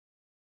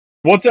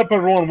What's up,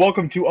 everyone?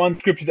 Welcome to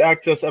Unscripted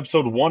Access,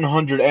 episode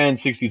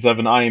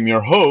 167. I am your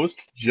host,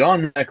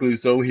 John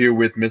Macluso, here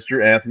with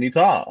Mr. Anthony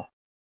Ta.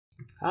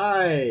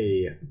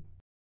 Hi.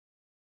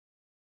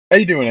 How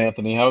you doing,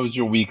 Anthony? How was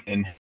your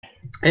weekend?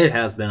 It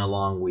has been a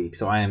long week,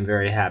 so I am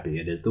very happy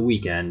it is the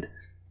weekend.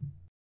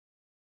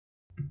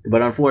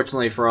 But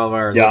unfortunately for all of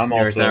our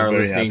listeners that are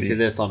listening to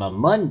this on a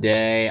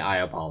Monday, I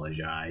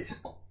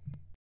apologize.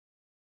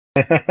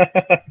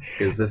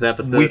 Because this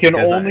episode... We can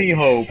only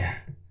hope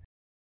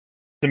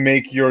to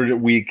make your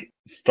week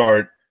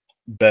start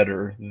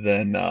better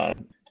than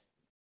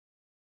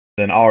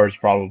ours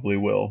probably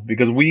will,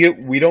 because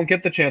we don't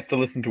get the chance to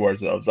listen to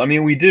ourselves. I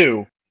mean, we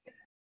do,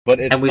 but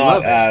it's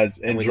not as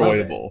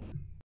enjoyable.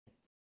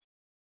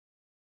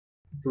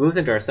 We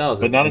listen to ourselves,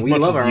 but not as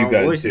much as you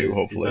guys voices, do,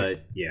 hopefully.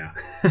 But yeah.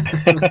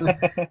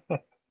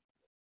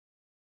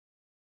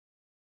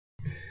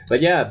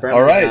 But yeah,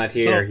 Bremer's not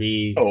here.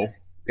 He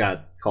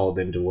got called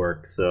into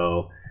work,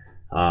 so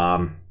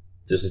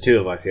just the two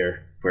of us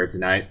here for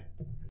tonight.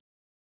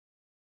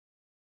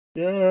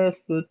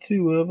 Just the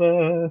two of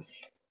us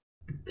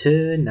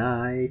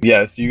tonight.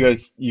 Yes,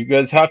 you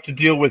guys have to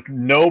deal with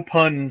no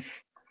puns,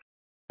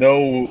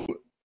 no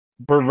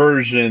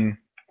perversion,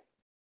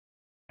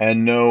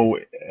 and no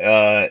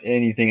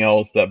anything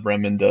else that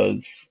Bremen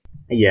does.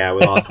 Yeah,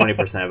 we lost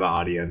 20% of our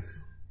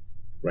audience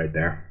right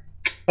there.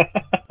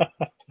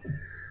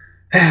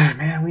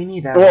 Man, we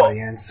need that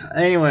audience.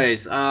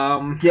 Anyways,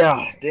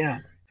 yeah,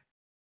 damn.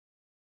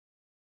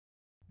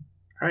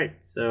 Alright,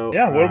 so...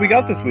 Yeah, what do we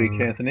got this week,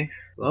 Anthony?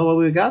 Well, what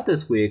we got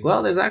this week?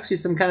 Well, there's actually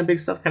some kind of big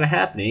stuff kind of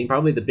happening.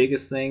 Probably the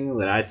biggest thing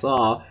that I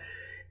saw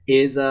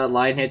is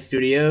Lionhead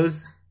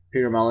Studios,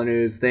 Peter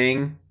Molyneux's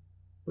thing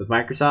with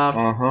Microsoft.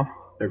 Uh-huh.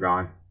 They're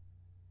gone.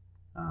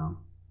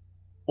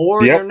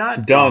 Or they're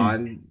not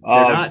done.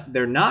 Gone.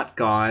 They're not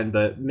gone,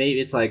 but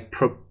maybe it's like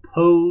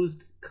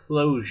proposed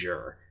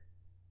closure,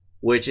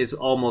 which is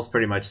almost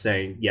pretty much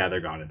saying, yeah, they're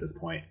gone at this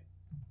point.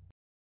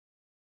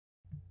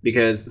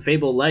 Because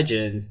Fable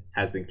Legends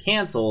has been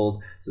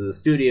canceled, so the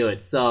studio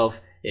itself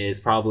is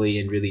probably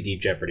in really deep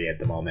jeopardy at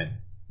the moment.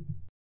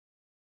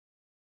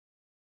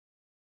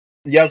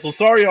 Yeah, so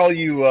sorry all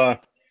you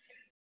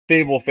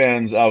Fable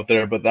fans out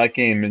there, but that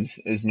game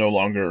is no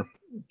longer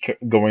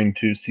going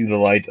to see the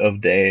light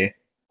of day.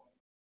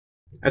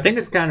 I think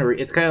it's kind of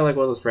like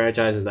one of those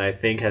franchises that I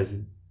think has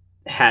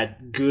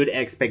had good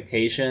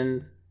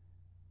expectations,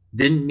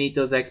 didn't meet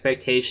those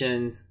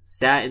expectations,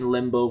 sat in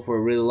limbo for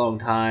a really long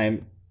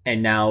time,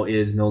 and now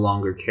is no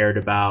longer cared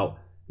about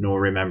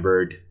nor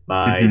remembered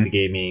by the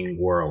gaming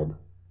world.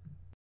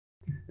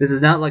 This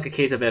is not like a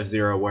case of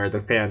F-Zero where the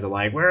fans are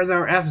like, where's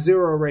our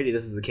F-Zero rating?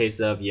 This is a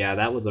case of, yeah,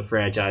 that was a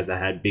franchise that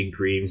had big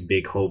dreams,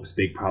 big hopes,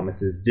 big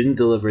promises, didn't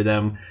deliver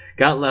them,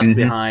 got left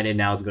behind, and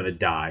now it's going to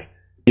die.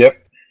 Yep.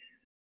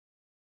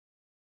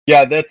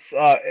 Yeah, that's,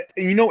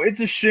 it's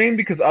a shame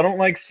because I don't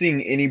like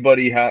seeing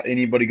anybody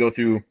go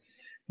through,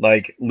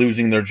 like,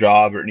 losing their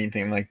job or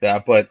anything like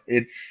that, but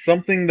it's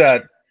something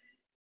that,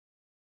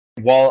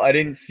 while I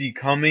didn't see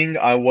coming,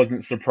 I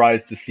wasn't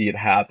surprised to see it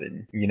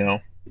happen, you know?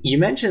 You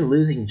mentioned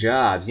losing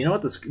jobs. You know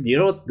what's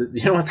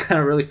kind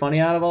of really funny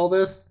out of all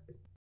this?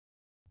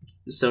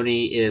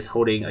 Sony is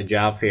holding a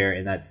job fair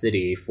in that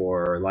city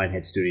for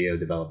Lionhead Studio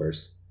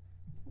developers.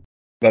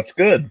 That's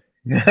good.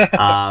 That's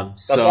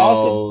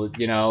awesome.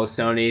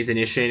 Sony's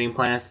initiating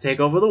plans to take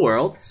over the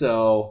world,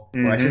 or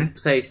I should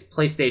say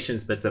PlayStation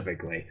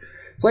specifically.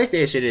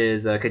 PlayStation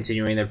is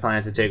continuing their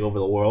plans to take over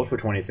the world for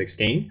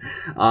 2016,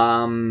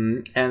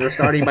 and they're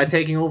starting by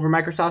taking over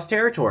Microsoft's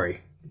territory.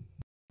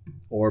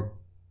 Or,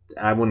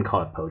 I wouldn't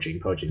call it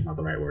poaching. Poaching is not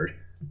the right word.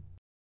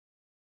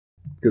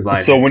 Because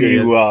I think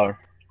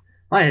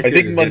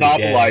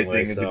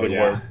monopolizing is a good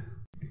word.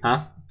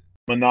 Huh?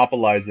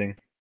 Monopolizing.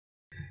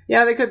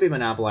 Yeah, they could be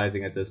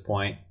monopolizing at this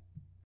point.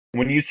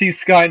 When you see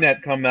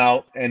Skynet come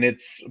out and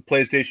it's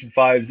PlayStation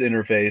 5's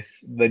interface,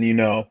 then you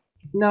know.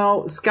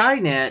 No,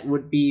 Skynet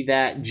would be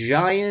that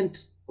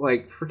giant,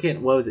 like, freaking,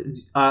 what was it?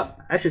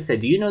 I should say,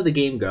 do you know the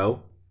game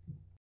Go?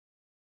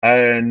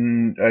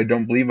 And I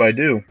don't believe I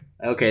do.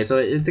 Okay, so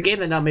it's a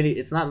game that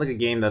it's not like a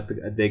game that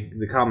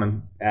the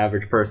common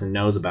average person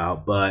knows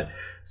about, but,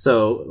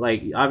 so,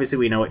 like, obviously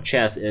we know what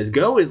chess is.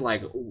 Go is,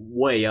 like,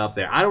 way up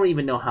there. I don't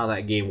even know how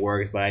that game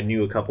works, but I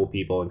knew a couple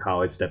people in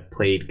college that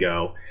played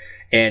Go,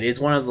 and it's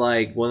one of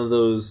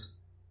those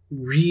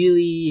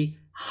really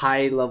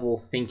high-level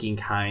thinking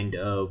kind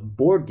of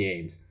board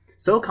games.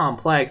 So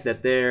complex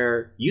that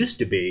there used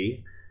to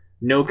be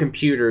no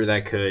computer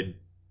that could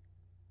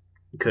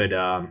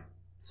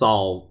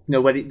solve.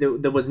 There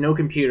was no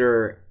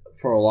computer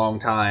for a long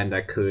time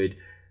that could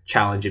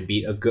challenge and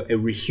beat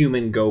a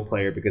human Go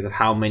player because of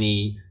how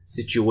many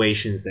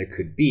situations there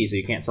could be. So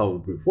you can't solve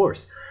with brute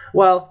force.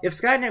 Well, if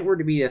Skynet were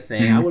to be a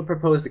thing, I would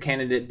propose the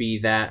candidate be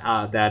that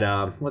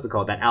what's it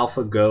called? That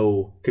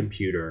AlphaGo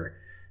computer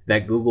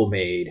that Google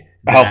made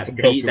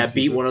that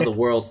beat one of the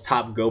world's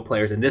top Go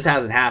players, and this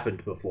hasn't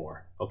happened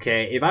before.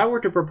 Okay, if I were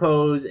to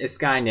propose a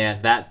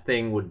Skynet, that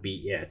thing would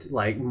be it,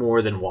 like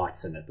more than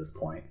Watson at this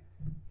point.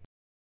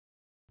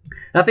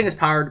 That thing is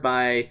powered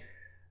by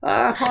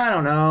I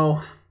don't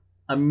know.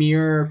 A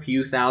mere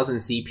few thousand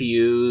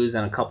CPUs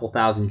and a couple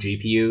thousand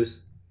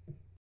GPUs.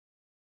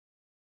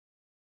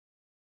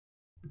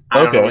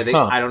 I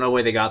don't know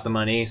where they got the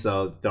money,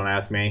 so don't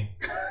ask me.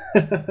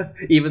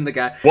 Even the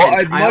guy. Well,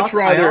 I'd much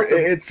rather.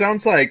 It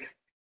sounds like.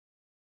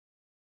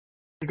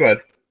 Go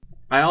ahead.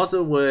 I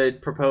also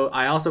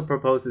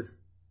propose this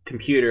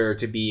computer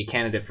to be a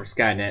candidate for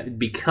Skynet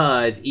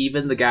because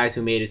even the guys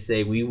who made it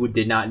say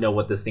did not know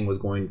what this thing was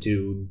going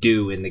to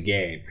do in the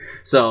game.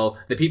 So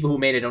the people who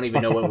made it don't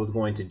even know what it was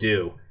going to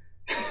do.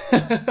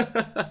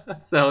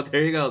 So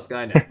there you go,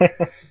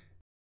 Skynet.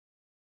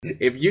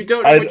 If you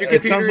don't know what your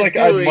computer is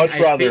doing,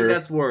 I think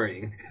that's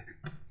worrying.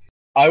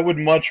 I would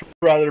much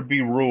rather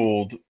be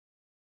ruled.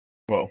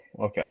 Well,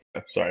 okay,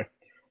 sorry.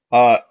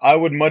 I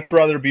would much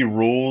rather be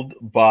ruled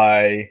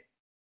by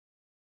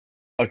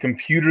a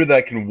computer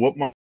that can whoop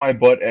my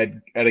butt at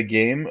a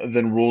game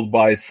than ruled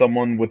by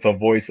someone with a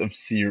voice of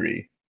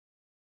Siri.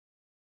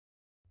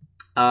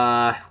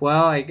 Well,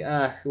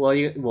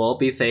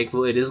 be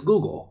thankful it is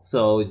Google,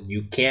 so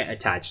you can't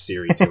attach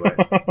Siri to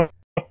it.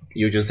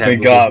 You just have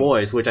Google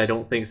Voice, which I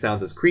don't think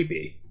sounds as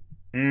creepy.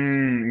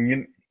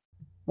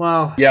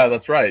 Well, yeah,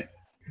 that's right.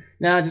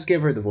 Nah, just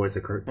give her the voice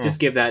of just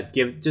give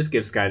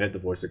Skynet the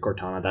voice of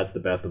Cortana. That's the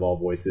best of all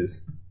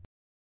voices.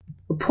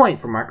 A point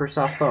for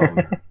Microsoft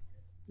Phone.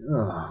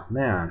 Oh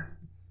man.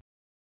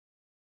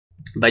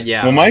 But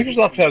yeah. Well,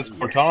 Microsoft has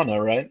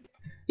Cortana, right?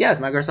 Yes,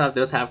 Microsoft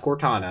does have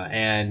Cortana,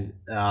 and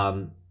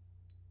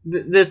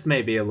this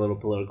may be a little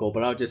political,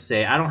 but I'll just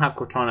say I don't have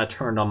Cortana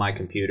turned on my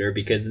computer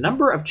because the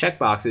number of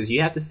checkboxes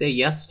you have to say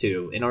yes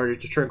to in order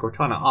to turn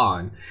Cortana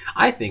on,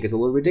 I think is a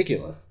little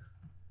ridiculous.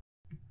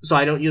 So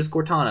I don't use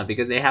Cortana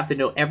because they have to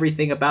know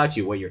everything about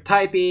you, what you're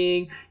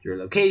typing, your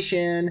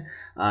location,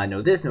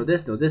 know this.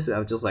 I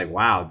was just like,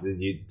 wow,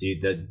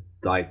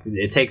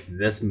 it takes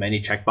this many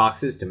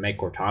checkboxes to make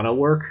Cortana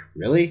work,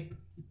 really?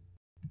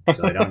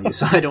 So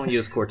I don't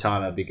use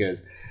Cortana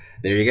because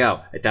there you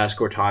go. Attach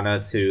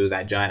Cortana to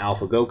that giant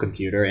AlphaGo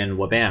computer and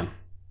wha-bam,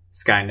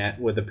 Skynet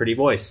with a pretty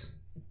voice.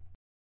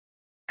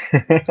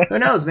 Who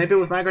knows? Maybe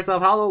with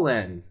Microsoft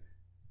HoloLens,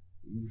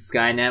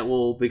 Skynet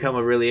will become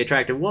a really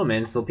attractive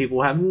woman, so people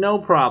will have no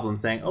problem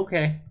saying,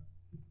 okay.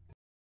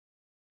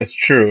 It's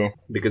true.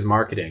 Because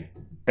marketing.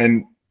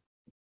 And,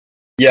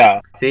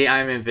 yeah. See,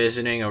 I'm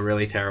envisioning a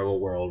really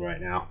terrible world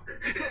right now.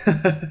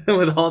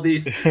 With all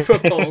these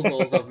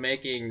proposals of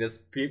making this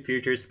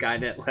future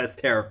Skynet less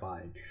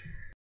terrifying.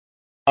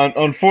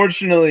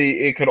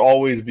 Unfortunately, it could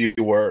always be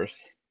worse.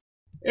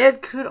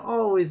 It could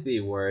always be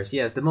worse.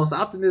 Yes, the most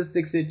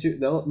optimistic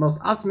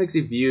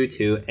view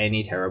to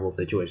any terrible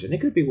situation.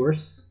 It could be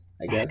worse,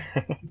 I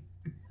guess.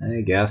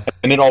 I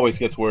guess. And it always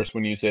gets worse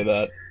when you say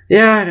that.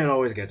 Yeah, and it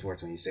always gets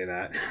worse when you say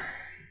that.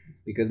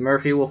 Because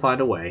Murphy will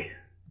find a way.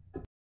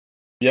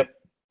 Yep.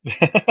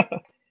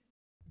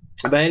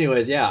 But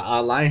anyways, yeah,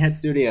 Lionhead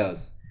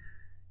Studios.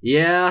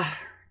 Yeah,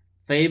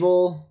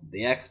 Fable,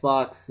 the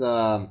Xbox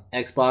and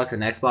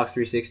Xbox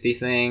 360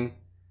 thing.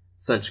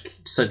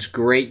 Such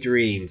great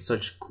dreams,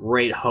 such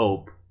great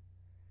hope,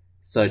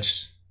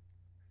 such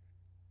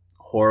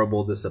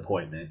horrible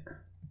disappointment.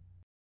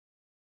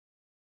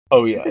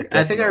 Oh yeah,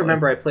 I think I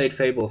remember I played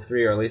Fable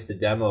 3, or at least a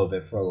demo of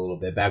it for a little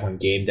bit back when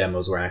game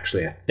demos were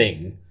actually a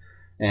thing,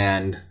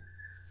 and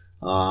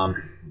I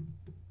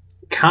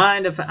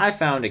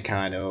found it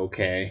kind of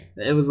okay.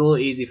 It was a little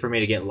easy for me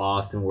to get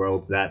lost in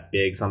worlds that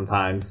big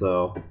sometimes,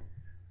 so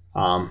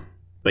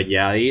but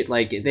yeah,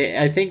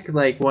 I think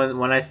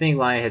when I think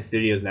Lionhead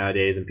Studios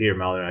nowadays and Peter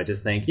Mellor, I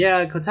just think,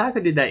 yeah,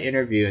 Kotaku did that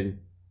interview, and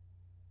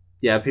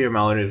yeah, Peter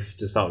Mellor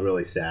just felt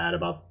really sad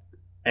about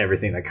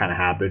everything that kind of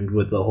happened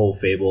with the whole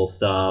Fable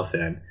stuff,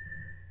 and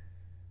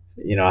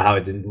you know how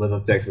it didn't live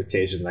up to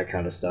expectations, that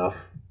kind of stuff.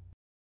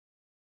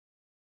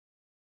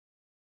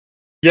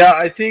 Yeah,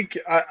 I think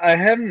I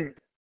hadn't.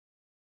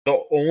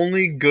 The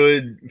only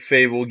good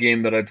Fable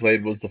game that I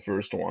played was the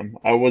first one.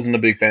 I wasn't a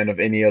big fan of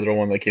any other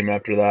one that came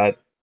after that.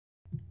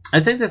 I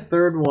think the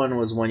third one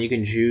was when you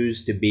can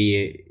choose to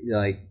be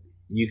like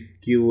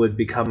you would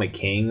become a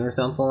king or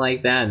something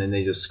like that, and then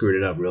they just screwed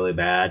it up really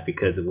bad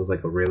because it was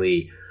like a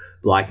really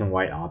black and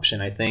white option,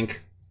 I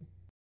think.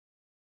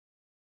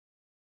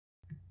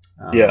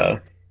 Yeah.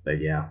 But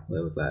yeah,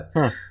 that was that.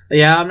 Huh.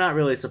 Yeah, I'm not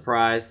really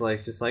surprised.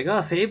 Like, just like,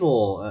 oh,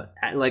 Fable.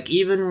 Like,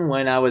 even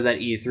when I was at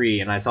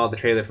E3 and I saw the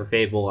trailer for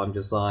Fable, I'm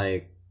just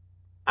like,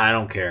 I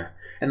don't care.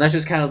 And that's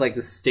just kind of like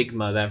the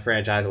stigma that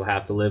franchise will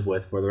have to live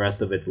with for the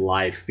rest of its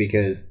life,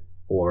 because,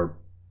 or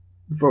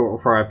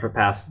for the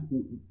past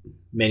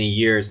many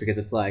years, because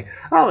it's like,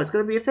 oh, it's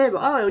going to be a Fable.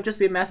 Oh, it would just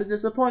be a massive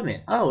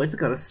disappointment. Oh, it's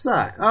going to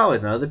suck. Oh,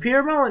 it's another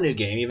Peter Molyneux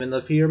game, even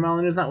though Peter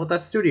Molyneux is not with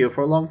that studio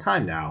for a long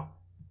time now.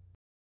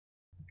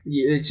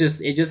 It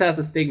just has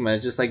a stigma.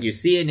 It's just like you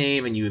see a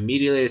name and you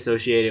immediately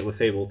associate it with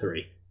Fable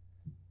 3.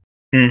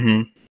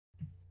 Mm-hmm.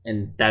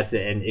 And that's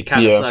it. And it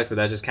kind of sucks, but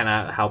that's just kind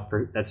of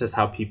that's just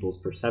how people's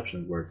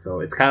perceptions work. So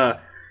it's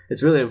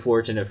really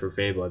unfortunate for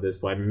Fable at this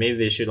point. Maybe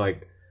they should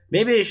like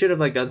Maybe they should have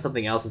like done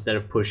something else instead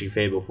of pushing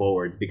Fable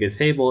forwards, because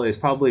Fable is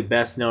probably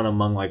best known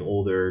among like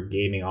older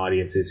gaming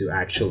audiences who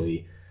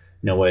actually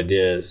know what it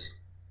is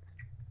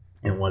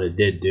and what it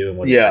did do and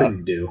what it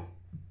couldn't do.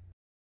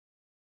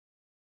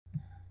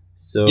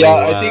 So yeah,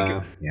 I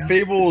think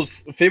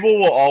Fable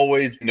will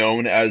always be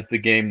known as the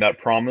game that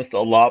promised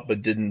a lot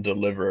but didn't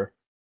deliver.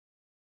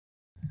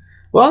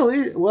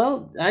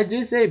 Well, I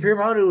do say Pure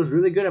Mountain was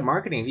really good at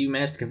marketing if you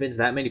managed to convince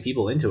that many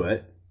people into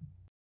it.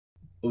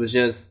 It was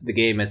just the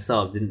game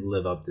itself didn't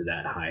live up to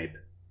that hype.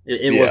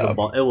 It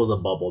was a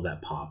bubble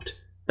that popped.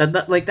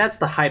 That's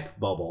the hype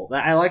bubble.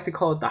 I like to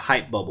call it the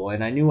hype bubble,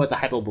 and I knew what the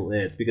hype bubble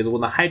is, because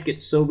when the hype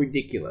gets so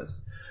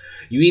ridiculous,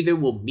 you either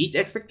will meet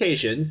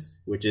expectations,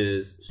 which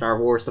is Star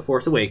Wars The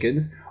Force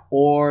Awakens,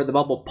 or the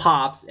bubble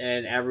pops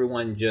and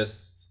everyone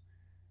just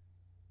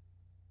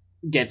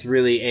gets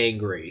really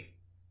angry.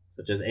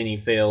 Such as any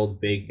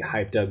failed big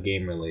hyped up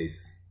game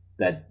release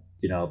that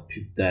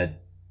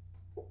that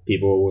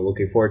people were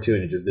looking forward to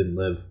and it just didn't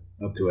live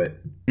up to it.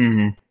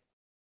 Mm-hmm.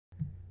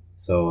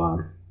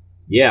 So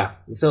yeah,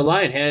 so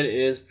Lionhead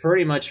is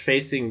pretty much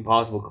facing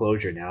possible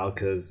closure now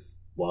because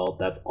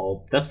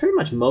that's pretty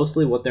much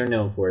mostly what they're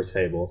known for is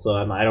Fable. So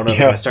I don't know if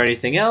they're gonna start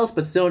anything else,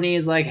 but Sony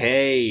is like,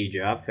 hey,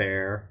 job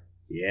fair,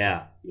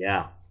 yeah,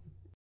 because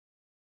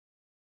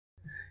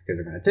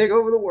they're gonna take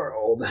over the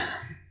world.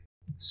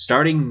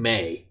 Starting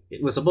May.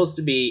 It was supposed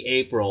to be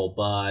April,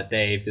 but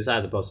they've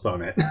decided to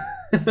postpone it.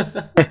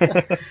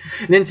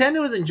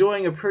 Nintendo was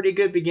enjoying a pretty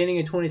good beginning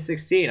in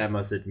 2016, I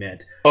must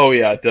admit. Oh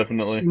yeah,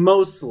 definitely.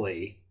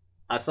 Mostly.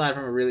 Aside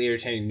from a really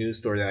irritating news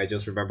story that I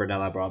just remembered now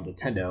that I brought up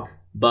Nintendo.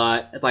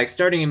 But, like,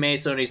 starting in May,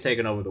 Sony's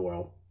taken over the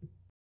world.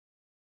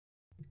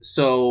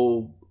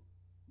 So,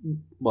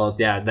 well,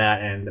 yeah,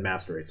 that and the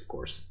Master Race, of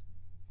course.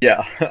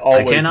 Yeah,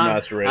 always the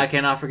Master Race. I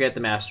cannot forget the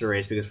Master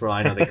Race, because for all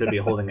I know, they could be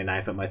holding a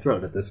knife at my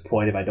throat at this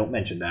point if I don't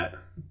mention that.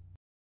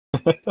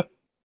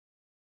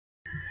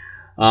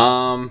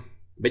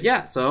 But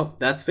yeah, so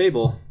that's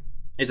Fable.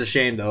 It's a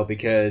shame, though,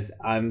 because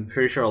I'm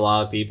pretty sure a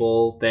lot of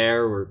people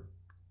there were...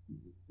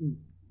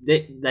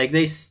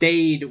 They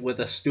stayed with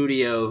a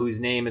studio whose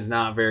name is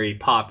not very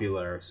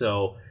popular,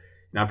 so...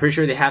 And I'm pretty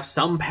sure they have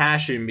some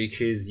passion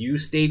because you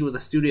stayed with a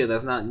studio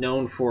that's not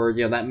known for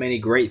that many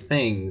great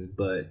things,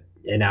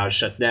 and now it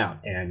shuts down,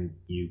 and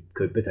you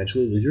could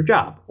potentially lose your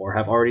job or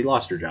have already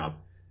lost your job.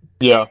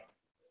 Yeah.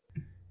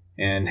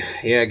 And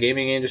yeah,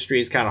 gaming industry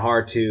is kind of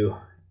hard to...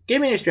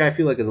 Gaming industry, I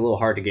feel like, is a little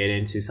hard to get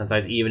into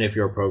sometimes, even if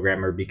you're a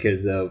programmer,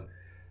 because of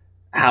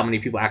how many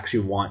people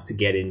actually want to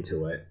get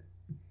into it.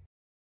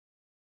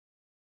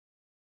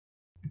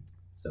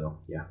 So,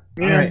 yeah.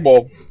 Yeah, right.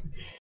 Well,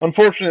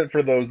 unfortunate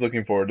for those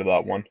looking forward to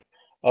that one.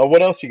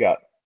 What else you got?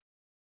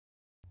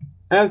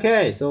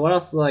 Okay, so what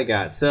else do I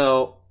got?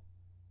 So,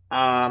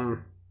 I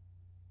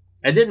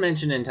did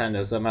mention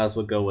Nintendo, so I might as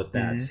well go with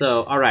that. Mm-hmm.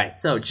 So, all right.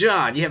 So,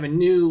 John, you have a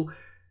new,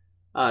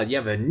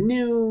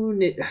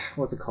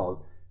 what's it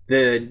called?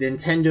 The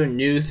Nintendo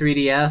new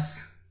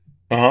 3DS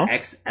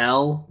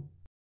XL.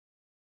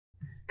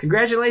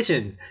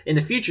 Congratulations! In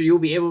the future, you will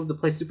be able to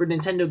play Super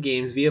Nintendo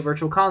games via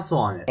Virtual Console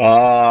on it.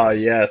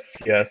 Yes.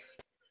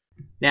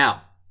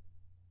 Now,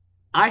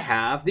 I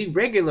have the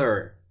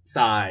regular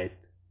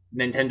sized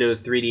Nintendo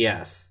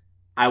 3DS.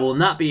 I will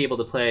not be able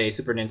to play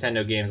Super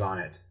Nintendo games on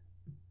it.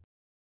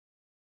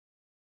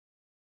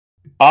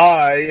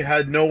 I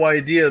had no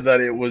idea that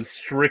it was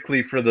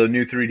strictly for the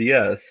new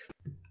 3DS.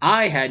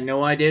 I had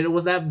no idea it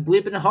was that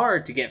bleeping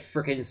hard to get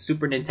freaking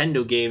Super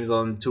Nintendo games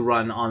to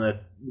run on a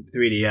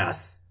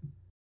 3DS.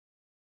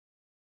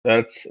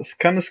 That's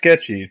kind of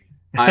sketchy.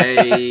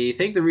 I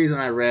think the reason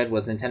I read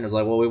was Nintendo's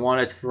like, well, we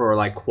want it for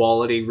like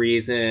quality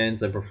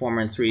reasons and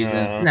performance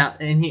reasons. Now,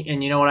 and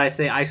you know what I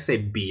say? I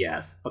say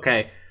BS.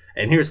 Okay,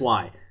 and here's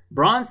why.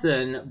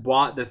 Bronson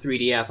bought the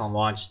 3DS on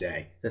launch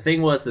day. The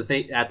thing was, at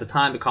the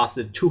time it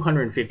costed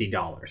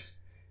 $250.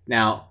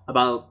 Now,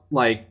 about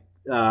like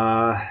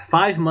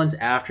 5 months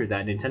after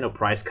that, Nintendo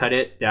price cut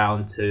it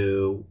down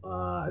to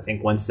I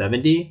think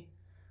 $170,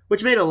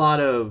 which made a lot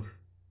of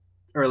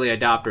early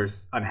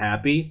adopters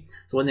unhappy.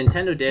 So what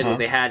Nintendo did was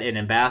they had an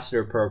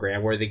ambassador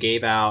program where they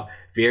gave out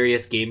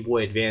various Game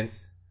Boy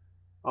Advance.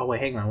 Oh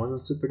wait, hang on, it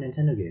wasn't Super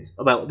Nintendo games.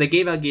 They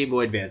gave out Game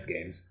Boy Advance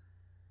games,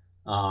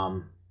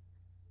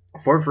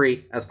 for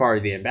free as part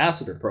of the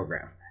ambassador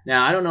program.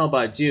 Now I don't know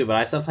about you, but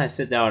I sometimes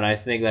sit down and I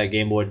think that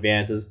Game Boy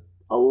Advance is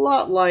a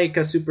lot like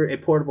a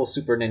portable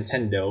Super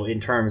Nintendo in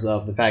terms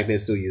of the fact that it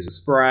still uses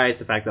sprites,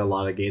 the fact that a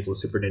lot of games with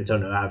Super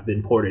Nintendo have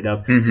been ported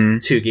up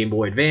to Game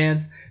Boy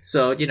Advance.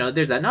 So,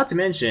 there's that. Not to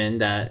mention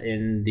that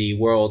in the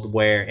world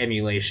where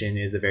emulation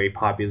is a very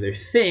popular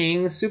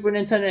thing, Super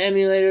Nintendo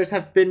emulators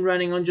have been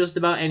running on just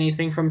about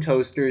anything from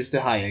toasters to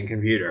high-end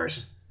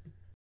computers.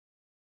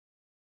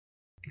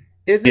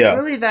 Is it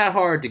really that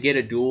hard to get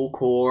a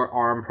dual-core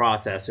ARM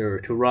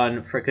processor to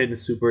run frickin'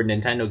 Super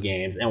Nintendo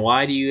games? And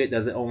why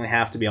does it only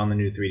have to be on the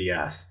new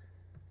 3DS?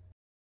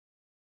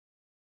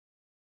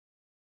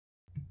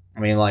 I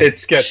mean, like, it's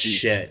sketchy.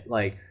 Shit,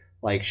 like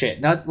shit.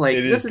 Not like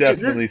it this is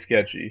definitely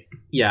sketchy.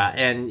 Yeah,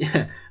 and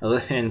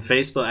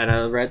Facebook, and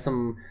I read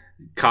some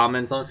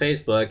comments on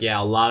Facebook,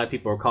 yeah, a lot of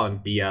people are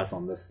calling BS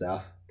on this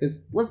stuff. Because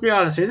let's be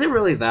honest, is it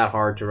really that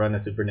hard to run a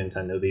Super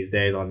Nintendo these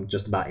days on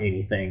just about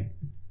anything?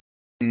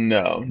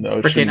 No,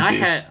 it Freaking,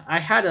 shouldn't I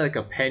had like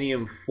a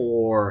Pentium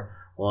 4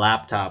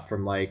 laptop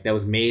from like that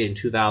was made in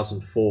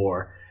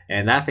 2004,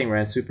 and that thing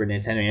ran Super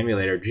Nintendo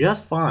emulator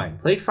just fine.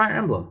 Played Fire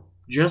Emblem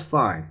just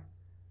fine.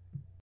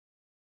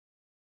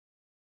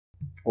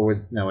 Or was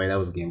no way, that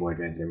was a Game Boy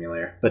Advance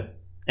emulator. But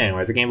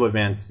anyways, the Game Boy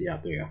Advance, yeah,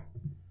 there you go.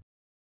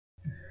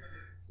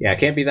 Yeah, it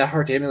can't be that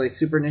hard to emulate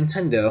Super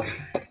Nintendo.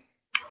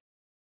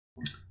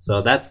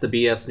 So that's the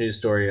BS news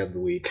story of the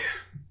week.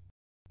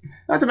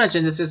 Not to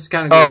mention, this just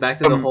kind of goes back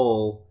to the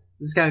whole.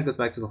 This kind of goes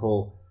back to the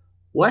whole.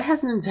 What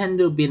has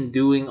Nintendo been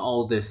doing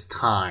all this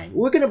time?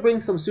 We're gonna bring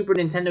some Super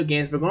Nintendo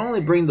games, but we're gonna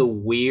only bring the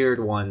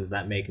weird ones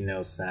that make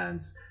no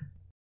sense.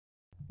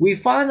 We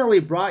finally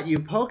brought you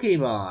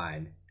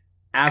Pokemon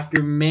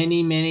after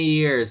many, many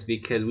years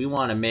because we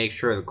want to make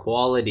sure the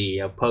quality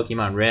of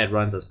Pokemon Red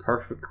runs as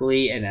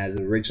perfectly and as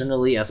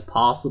originally as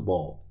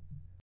possible.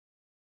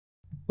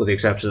 With the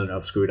exception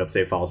of screwed up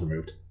save files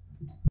removed.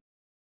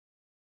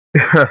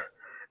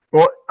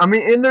 Well, I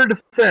mean, in their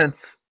defense,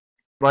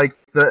 like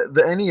the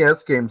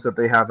NES games that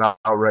they have out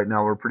right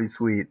now are pretty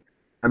sweet,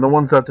 and the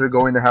ones that they're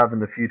going to have in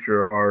the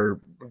future are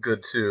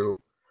good too.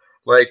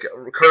 Like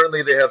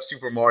currently, they have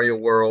Super Mario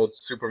World,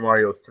 Super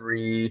Mario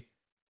 3.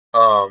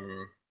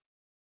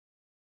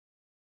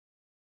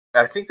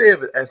 I think they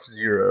have an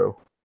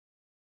F-Zero,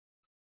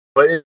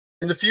 but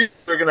in the future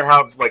they're gonna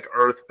have like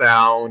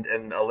Earthbound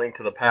and A Link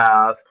to the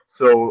Past.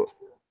 So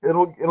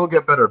it'll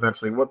get better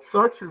eventually. What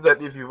sucks is that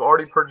if you've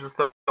already purchased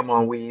them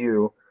on Wii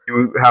U,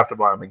 you have to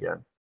buy them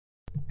again.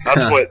 That's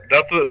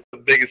the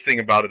biggest thing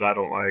about it I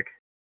don't like.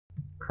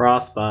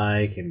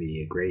 Cross-buy can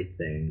be a great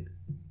thing.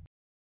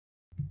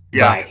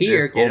 Yeah, but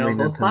here, get on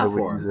both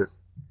platforms.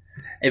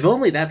 If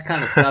only that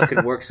kind of stuff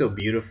could work so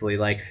beautifully.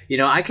 Like, you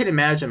know, I could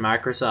imagine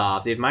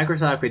Microsoft, if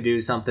Microsoft could do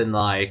something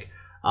like,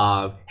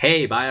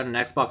 hey, buy it on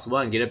an Xbox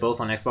One, get it both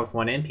on Xbox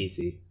One and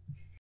PC.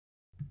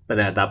 But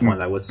then at that point,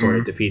 that would sort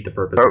of defeat the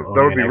purpose of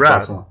owning an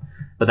Xbox One.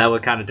 But that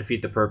would kind of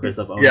defeat the purpose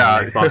of owning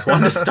an Xbox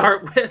One to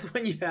start with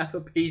when you have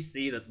a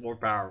PC that's more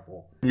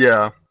powerful.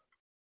 Yeah.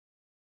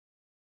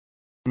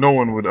 No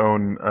one would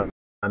own an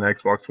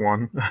Xbox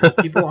One. Well,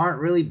 people aren't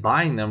really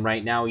buying them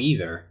right now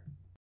either.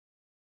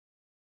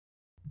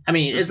 I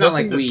mean, it's not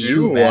like Wii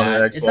U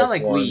bad. It's not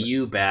like Wii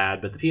U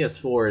bad, but the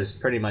PS4 is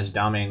pretty much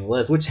dominating the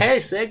list. Which, hey,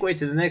 segue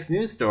to the next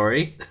news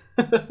story.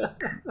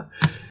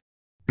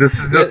 This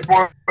is a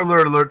spoiler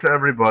alert to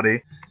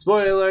everybody.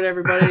 Spoiler alert,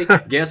 everybody.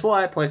 Guess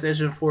what?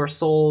 PlayStation 4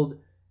 sold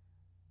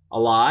a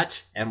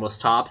lot and was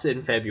tops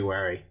in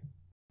February.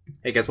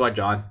 Hey, guess what,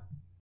 John?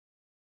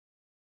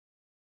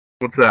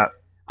 What's that?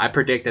 I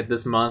predict that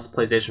this month,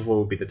 PlayStation 4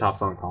 will be the top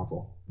selling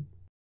console.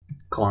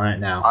 Calling it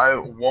now. I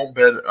won't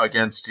bet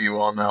against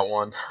you on that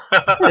one.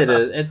 It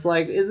is. It's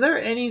like, is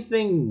there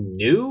anything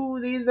new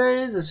these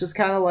days? It's just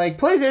kind of like,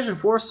 PlayStation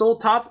 4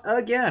 sold tops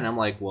again. I'm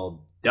like,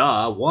 well,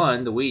 duh.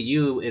 One, the Wii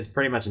U is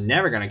pretty much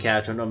never going to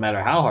catch them no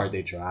matter how hard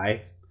they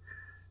try.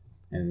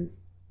 And,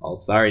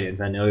 well, sorry,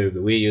 Nintendo,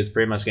 the Wii U is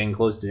pretty much getting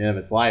close to the end of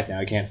its life now.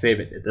 I can't save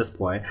it at this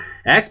point.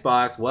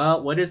 Xbox,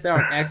 well, what is there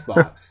on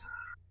Xbox?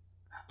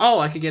 Oh,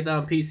 I could get that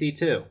on PC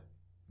too.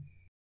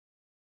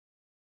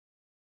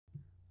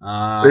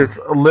 It's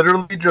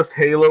literally just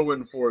Halo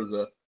and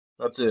Forza.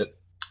 That's it.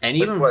 And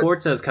even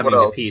Forza is coming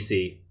to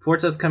PC.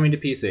 Forza's coming to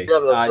PC. Yeah,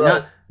 that's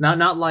right.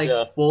 Not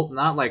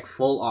like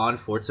full on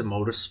Forza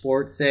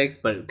Motorsport 6,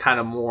 but kind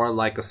of more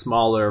like a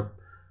smaller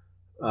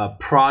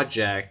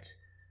project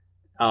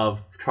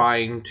of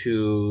trying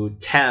to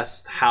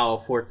test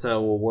how Forza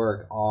will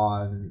work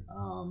on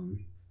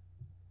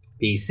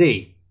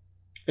PC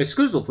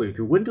exclusively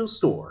through Windows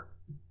Store.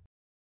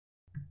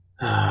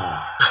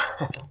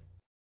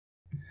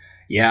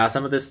 Yeah,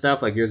 some of this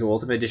stuff, like Gears of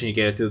Ultimate Edition, you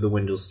get it through the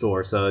Windows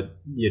Store. So,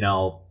 you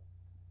know,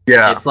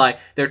 yeah, it's like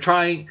they're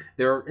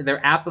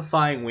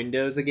appifying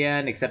Windows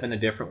again, except in a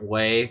different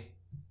way.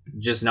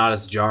 Just not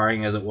as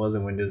jarring as it was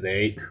in Windows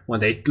 8, when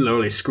they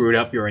literally screwed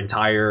up your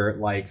entire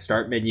like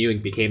start menu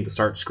and became the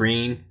start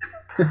screen.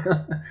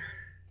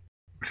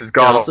 Which is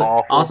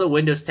awful. Also,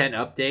 Windows 10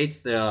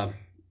 updates. There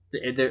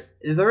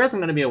isn't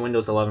going to be a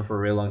Windows 11 for a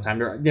really long time.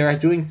 They're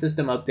doing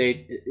system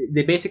update.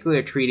 They basically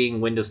are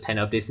treating Windows 10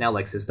 updates now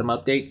like system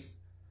updates.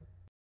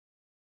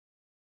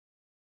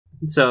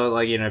 So,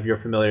 like, you know, if you're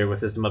familiar with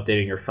system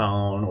updating your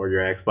phone or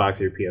your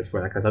Xbox or your PS4, that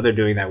kind of stuff, they're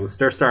doing that.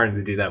 They're starting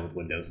to do that with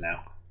Windows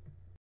now.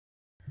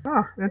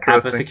 Oh,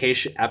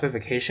 interesting.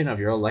 Appification of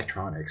your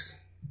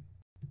electronics.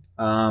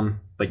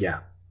 But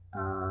yeah,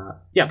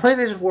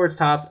 PlayStation 4 is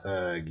tops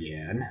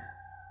again.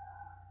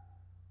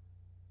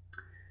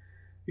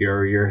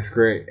 Your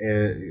grade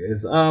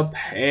is up,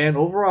 and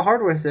overall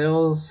hardware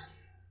sales.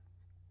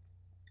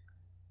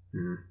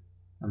 I'm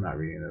not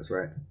reading this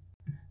right.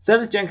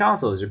 7th gen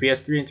consoles, your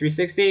PS3 and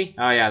 360.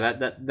 Oh yeah,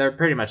 that they're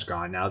pretty much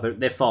gone now.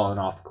 They've fallen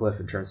off the cliff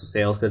in terms of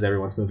sales because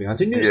everyone's moving on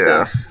to new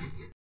stuff.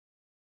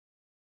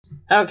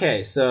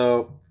 Okay,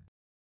 so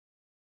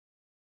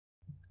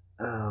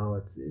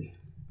let's see.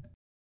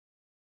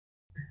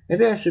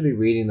 Maybe I should be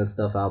reading this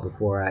stuff out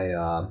before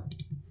I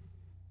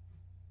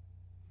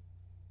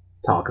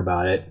talk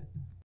about it.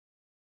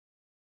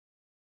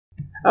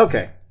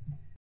 Okay.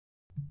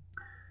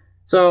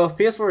 So,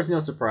 PS4 is no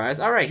surprise.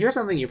 Alright, here's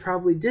something you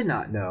probably did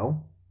not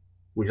know.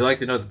 Would you like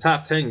to know the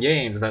top 10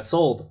 games that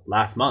sold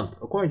last month,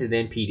 according to the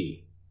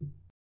NPD?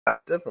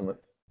 Definitely.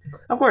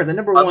 Of course, the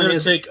number I'm one gonna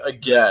is... take a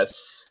guess.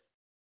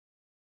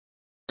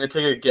 I'm gonna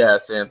take a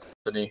guess,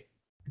 Anthony.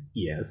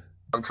 Yes.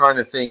 I'm trying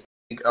to think.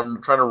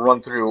 I'm trying to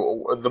run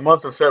through the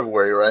month of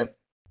February, right?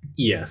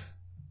 Yes.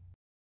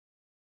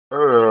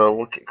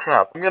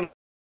 Crap. I'm gonna.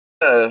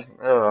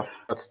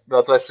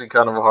 That's actually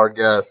kind of a hard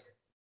guess.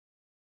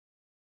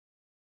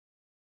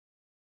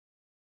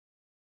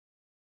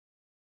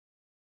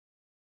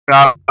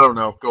 I don't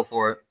know. Go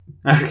for it.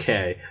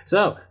 Okay,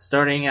 so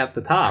starting at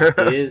the top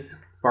is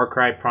Far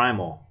Cry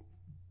Primal.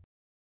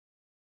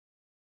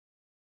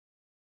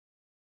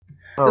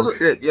 Oh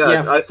shit!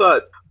 Yeah, I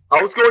thought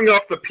I was going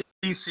off the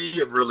PC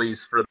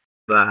release for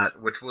that,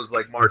 which was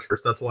like March 1st.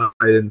 That's why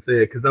I didn't say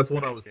it, because that's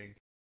what I was thinking.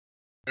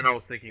 And I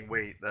was thinking,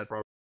 wait, that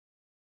probably.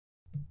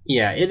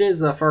 Yeah, it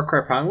is Far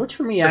Cry Primal, which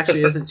for me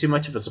actually isn't too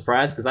much of a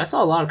surprise because I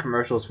saw a lot of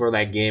commercials for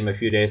that game a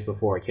few days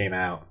before it came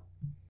out,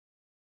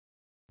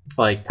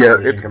 like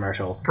television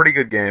commercials. Pretty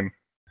good game.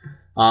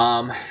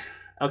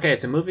 Okay,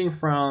 so moving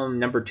from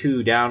number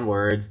 2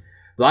 downwards,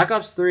 Black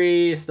Ops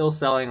 3 is still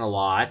selling a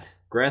lot.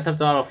 Grand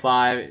Theft Auto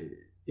 5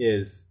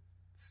 is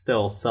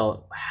still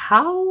selling.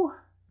 How?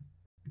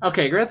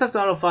 Okay, Grand Theft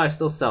Auto 5 is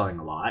still selling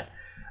a lot.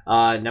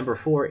 Number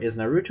 4 is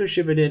Naruto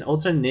Shippuden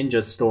Ultimate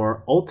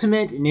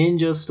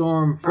Ninja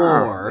Storm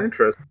 4.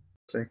 Interesting.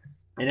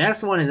 The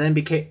next one is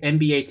NBA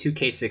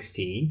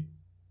 2K16.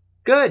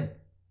 Good.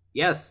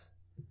 Yes.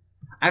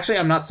 Actually,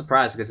 I'm not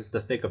surprised because it's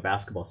the thick of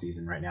basketball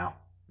season right now.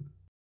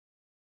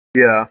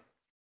 Yeah.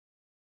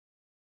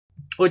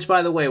 Which,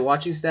 by the way,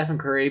 watching Stephen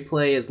Curry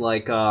play is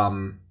like,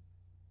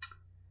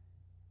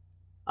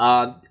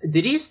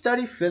 did he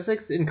study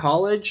physics in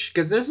college?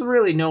 Because there's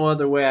really no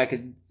other way I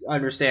could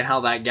understand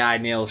how that guy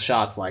nails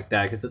shots like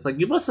that. Because it's like,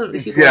 you must have...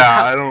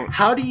 I don't...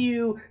 How do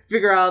you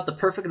figure out the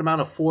perfect amount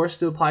of force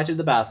to apply to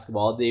the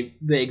basketball, the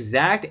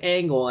exact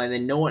angle, and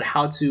then know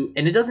how to...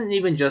 And it doesn't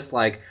even just,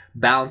 like,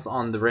 bounce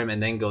on the rim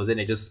and then goes in.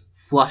 It just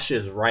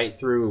flushes right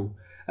through.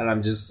 And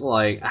I'm just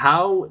like,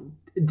 how...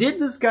 Did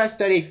this guy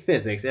study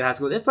physics? It has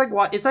to go. It's like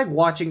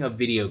watching a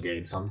video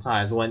game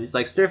sometimes when it's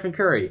like Stephen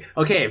Curry.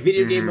 Okay,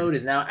 video game mode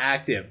is now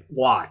active.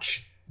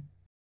 Watch.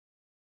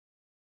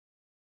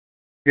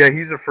 Yeah,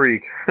 he's a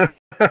freak.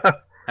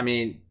 I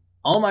mean,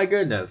 oh my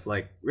goodness!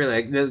 Like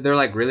really, they're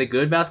like really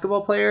good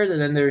basketball players, and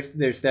then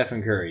there's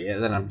Stephen Curry,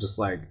 and then I'm just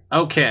like,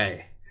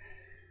 okay,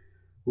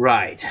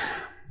 right.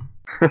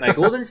 Like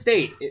Golden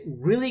State,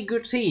 really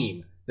good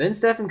team. Then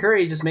Stephen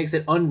Curry just makes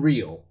it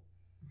unreal.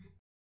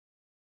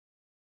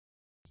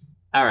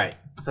 All right,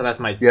 so that's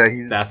my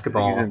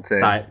basketball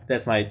side.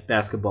 That's my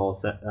basketball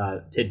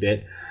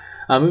tidbit.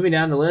 Moving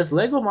down the list,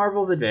 Lego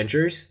Marvel's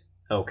Adventures.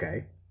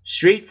 Okay,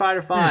 Street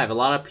Fighter V. A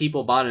lot of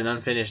people bought an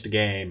unfinished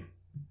game.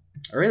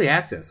 Early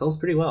access sells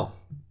pretty well.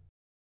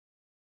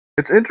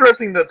 It's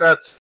interesting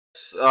that's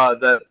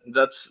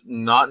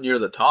not near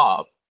the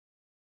top.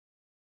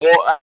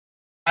 Well,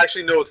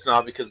 actually, no, it's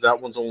not because that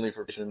one's only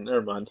for PlayStation.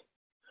 Never mind.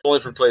 Only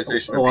for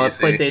PlayStation. And well, PC. It's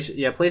PlayStation.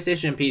 Yeah,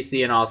 PlayStation and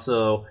PC, and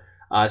also.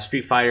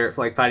 Street Fighter,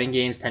 like fighting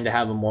games, tend to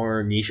have a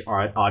more niche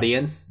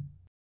audience.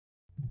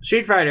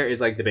 Street Fighter is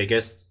like the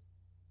biggest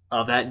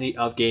of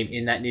game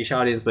in that niche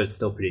audience, but it's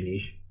still pretty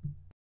niche.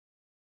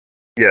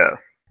 Yeah,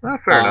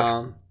 fair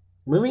enough.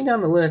 Moving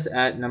down the list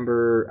at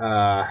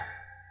number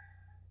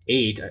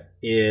 8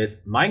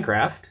 is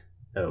Minecraft.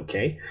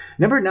 Okay,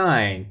 number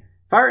 9,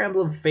 Fire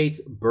Emblem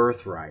Fates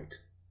Birthright.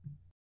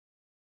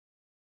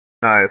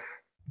 Nice.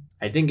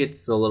 I think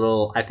that's a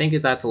little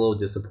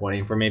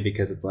disappointing for me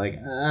because it's like,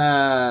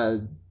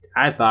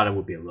 I thought it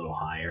would be a little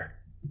higher.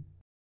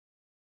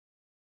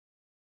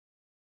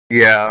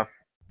 Yeah.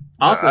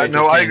 Also,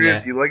 no, I agree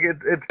with you. Like,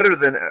 it's better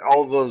than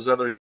all those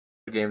other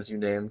games you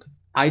named.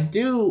 I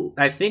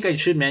think I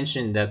should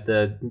mention that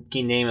the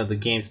name of the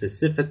game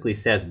specifically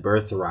says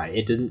Birthright.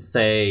 It didn't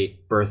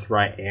say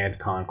Birthright and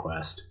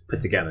Conquest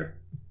put together.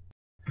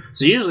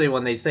 So usually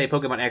when they say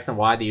Pokemon X and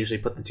Y, they usually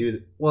put the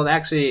two... Well,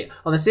 actually,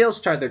 on the sales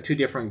chart, they're two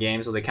different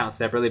games, so they count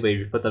separately, but if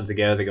you put them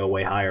together, they go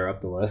way higher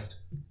up the list.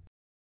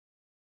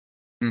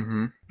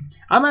 Mm-hmm.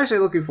 I'm actually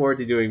looking forward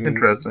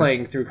to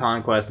playing through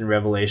Conquest and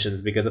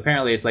Revelations, because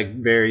apparently it's like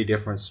very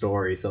different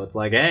stories, so it's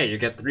like, hey, you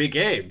get 3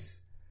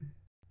 games.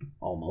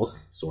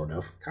 Almost. Sort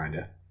of.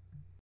 Kinda.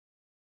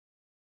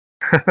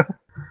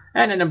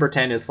 And at number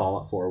 10 is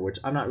Fallout 4, which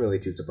I'm not really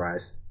too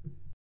surprised.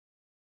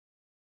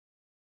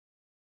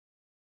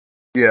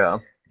 Yeah.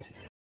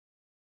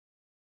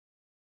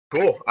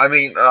 Cool. I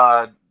mean,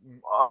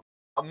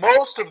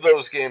 most of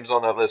those games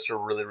on that list are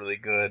really, really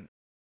good.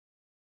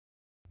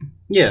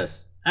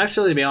 Yes.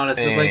 Actually, to be honest,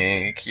 it's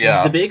like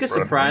the biggest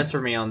surprise for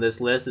me on this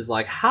list is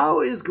like,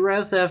 how is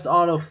Grand Theft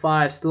Auto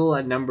 5 still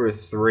at number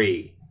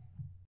 3?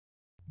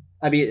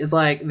 I mean, it's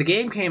like the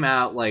game came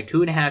out like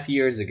 2.5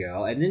 years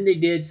ago, and then they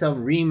did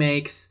some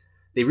remakes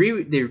They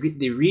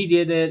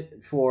redid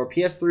it for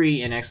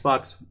PS3 and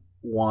Xbox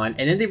One,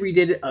 and then they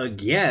redid it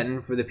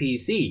again for the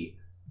PC.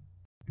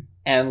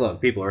 And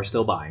look, people are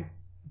still buying.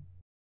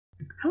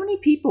 How many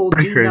people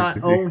do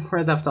not own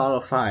Grand Theft Auto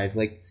 5?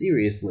 Like,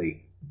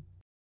 seriously.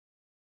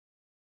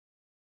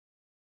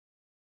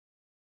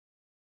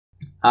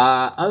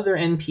 Other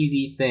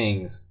NPD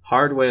things.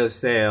 Hardware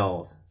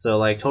sales. So,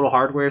 like, total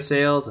hardware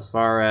sales as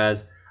far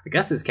as... I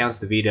guess this counts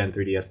the Vita and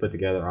 3DS put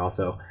together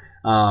also.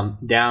 Down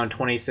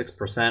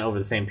 26% over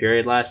the same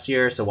period last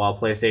year. So while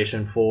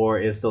PlayStation 4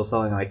 is still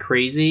selling like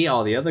crazy,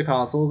 all the other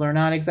consoles are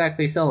not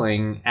exactly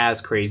selling as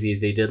crazy as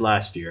they did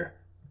last year.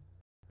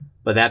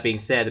 But that being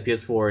said, the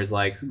PS4 is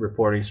like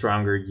reporting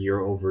stronger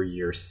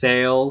year-over-year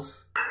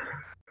sales.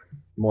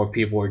 More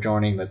people are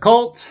joining the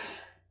cult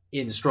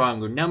in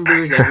stronger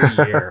numbers every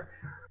year.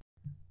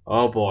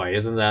 Oh boy,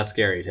 isn't that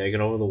scary?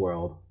 Taking over the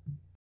world.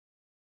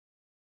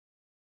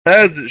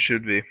 As it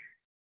should be.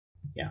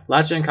 Yeah,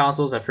 last-gen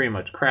consoles have pretty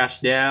much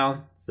crashed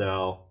down,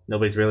 so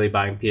nobody's really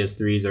buying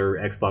PS3s or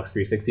Xbox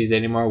 360s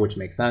anymore, which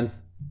makes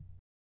sense.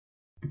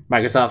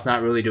 Microsoft's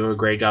not really doing a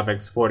great job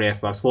at supporting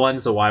Xbox One,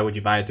 so why would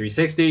you buy a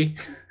 360?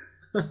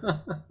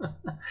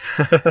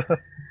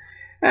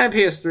 And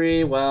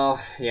PS3, well,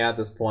 yeah, at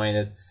this point,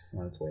 it's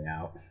on its way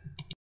out.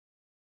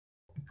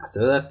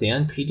 So that's the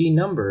NPD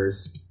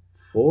numbers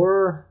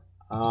for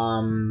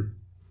the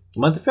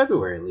month of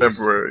February, at least.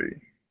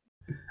 February.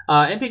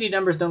 NPD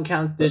numbers don't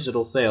count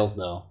digital sales,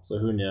 though, so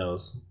who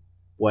knows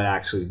what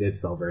actually did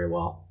sell very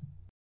well.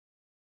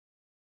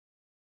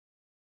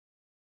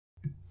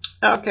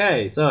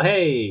 Okay, so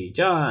hey,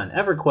 John,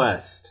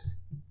 Everquest.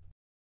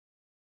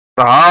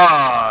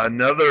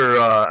 Another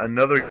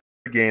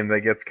game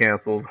that gets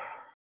canceled.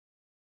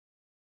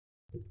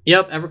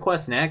 Yep,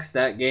 Everquest Next,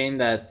 that game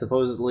that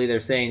supposedly they're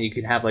saying you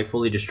could have like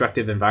fully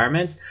destructive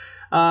environments.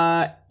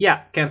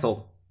 Yeah,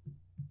 canceled.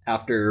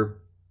 After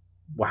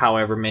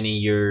however many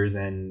years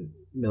and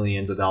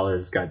millions of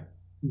dollars got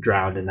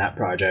drowned in that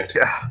project.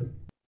 Yeah.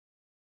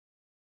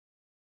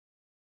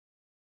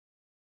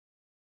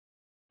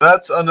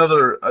 That's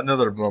another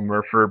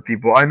bummer for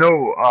people. I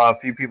know a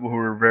few people who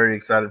were very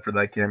excited for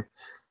that game.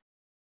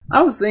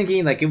 I was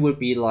thinking like it would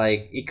be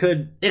like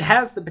it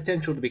has the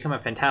potential to become a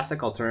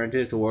fantastic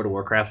alternative to World of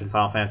Warcraft and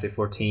Final Fantasy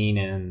XIV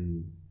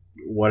and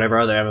whatever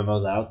other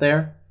MMOs out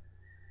there.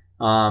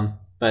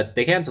 But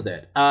they canceled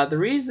it. The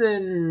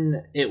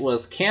reason it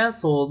was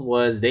canceled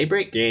was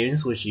Daybreak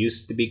Games, which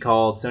used to be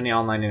called Sony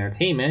Online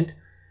Entertainment,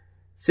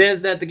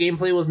 says that the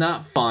gameplay was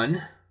not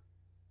fun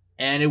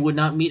and it would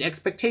not meet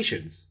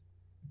expectations.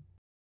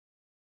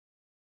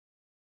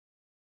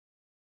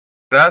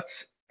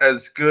 That's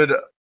as good.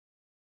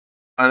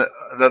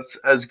 That's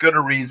as good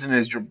a reason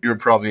as you're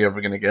probably ever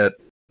gonna get.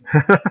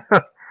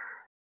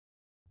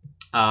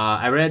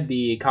 I read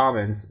the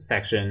comments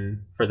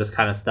section for this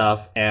kind of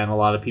stuff, and a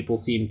lot of people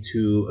seem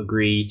to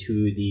agree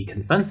to the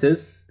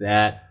consensus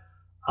that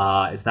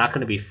it's not going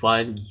to be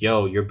fun.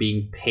 Yo, you're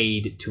being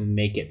paid to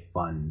make it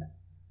fun,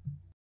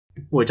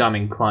 which I'm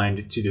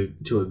inclined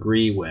to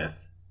agree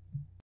with.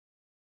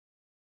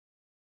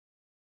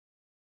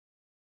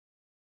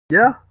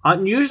 Yeah.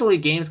 Usually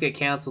games get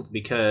canceled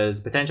because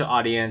potential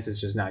audience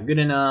is just not good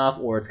enough,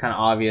 or it's kind of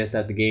obvious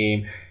that the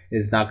game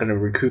is not going to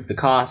recoup the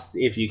cost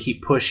if you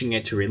keep pushing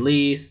it to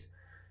release.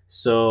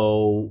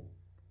 So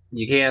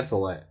you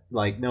cancel it.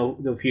 Like,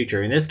 no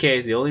future. In this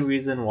case, the only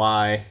reason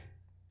why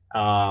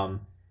the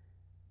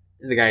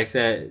guy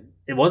said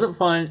it wasn't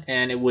fun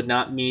and it would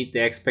not meet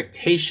the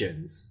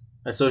expectations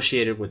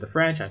associated with the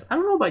franchise. I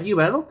don't know about you,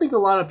 but I don't think a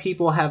lot of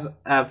people have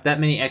that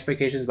many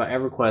expectations about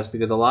EverQuest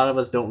because a lot of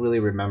us don't really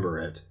remember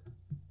it.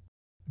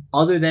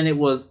 Other than it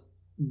was,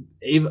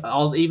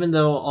 even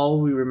though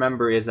all we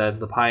remember is that it's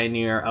the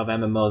pioneer of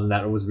MMOs and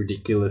that it was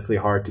ridiculously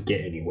hard to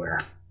get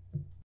anywhere.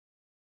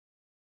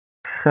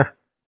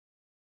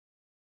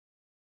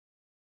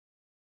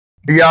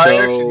 Yeah, I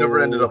actually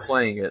never ended up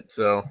playing it,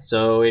 so...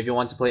 So if you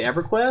want to play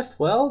EverQuest,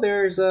 well,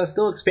 there's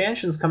still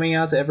expansions coming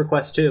out to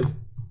EverQuest 2.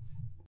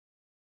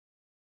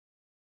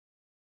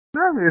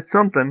 It's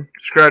something.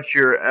 Scratch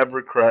your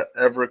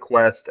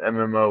EverQuest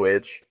MMO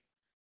itch.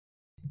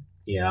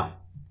 Yeah.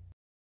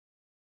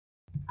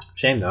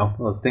 Shame though.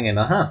 I was thinking,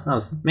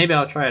 maybe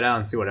I'll try it out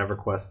and see what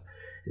EverQuest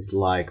is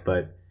like,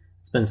 but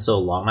it's been so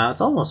long now.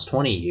 It's almost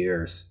 20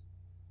 years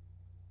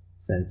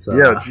since.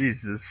 Yeah,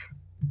 Jesus.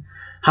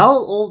 How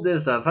old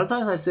is that?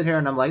 Sometimes I sit here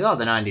and I'm like, oh,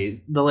 the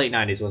late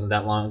 90s wasn't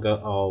that long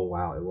ago. Oh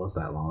wow, it was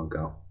that long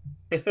ago.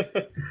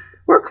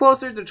 We're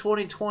closer to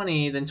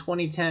 2020 than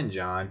 2010,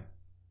 John.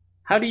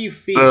 How do you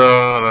feel?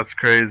 Oh, that's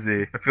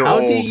crazy. I feel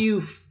old. How do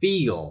you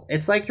feel?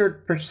 It's like your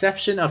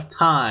perception of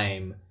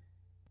time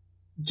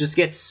just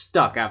gets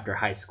stuck after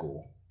high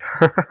school.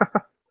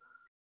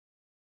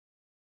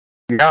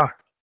 Yeah.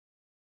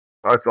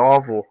 That's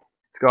awful.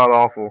 It's god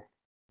awful.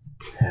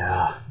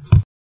 Yeah.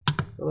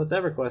 So that's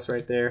EverQuest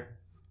right there.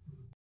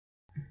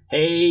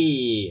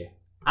 Hey,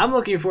 I'm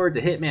looking forward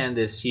to Hitman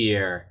this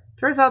year.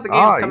 Turns out the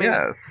game's coming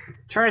out.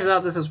 Turns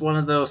out this is one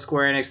of those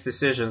Square Enix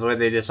decisions where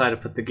they decide to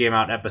put the game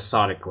out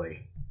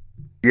episodically.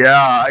 Yeah,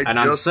 I And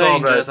I'm just saw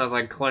saying that. this as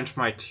I clench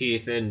my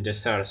teeth in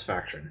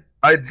dissatisfaction.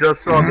 I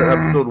just saw that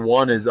episode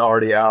 1 is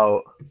already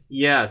out.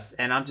 Yes,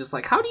 and I'm just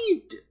like, how do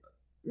you...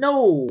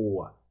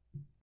 No!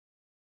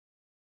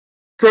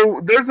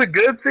 So there's a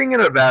good thing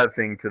and a bad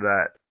thing to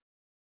that.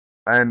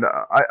 And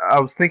I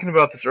was thinking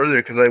about this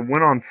earlier because I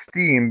went on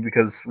Steam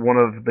because one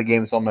of the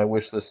games on my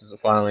wish list is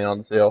finally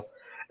on sale.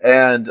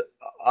 And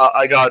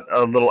I got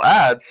a little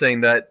ad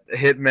saying that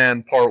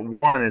Hitman Part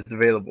 1 is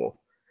available.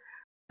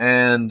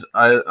 And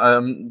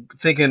I'm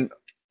thinking,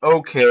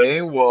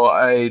 okay, well,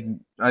 I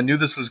knew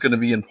this was going to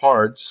be in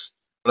parts,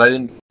 but I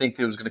didn't think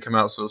it was going to come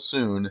out so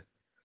soon.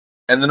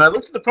 And then I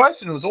looked at the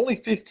price and it was only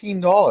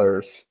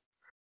 $15.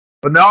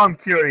 But now I'm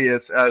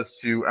curious as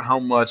to how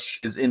much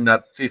is in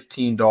that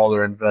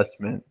 $15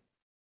 investment.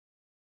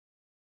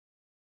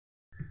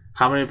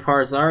 How many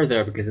parts are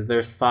there? Because if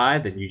there's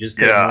 5, then you just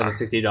pay more than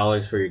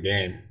 $60 for your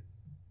game.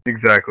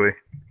 Exactly.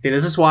 See,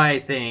 this is why I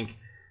think,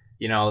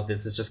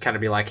 this is just kind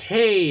of be like,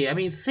 hey, I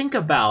mean, think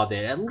about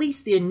it. At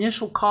least the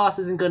initial cost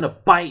isn't going to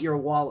bite your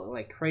wallet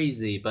like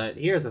crazy. But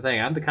here's the thing.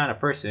 I'm the kind of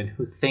person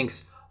who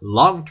thinks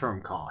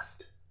long-term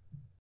cost.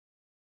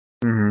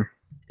 Mm-hmm.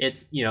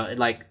 It's,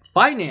 like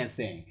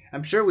financing.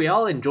 I'm sure we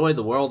all enjoy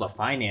the world of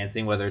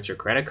financing, whether it's your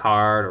credit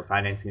card or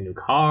financing a new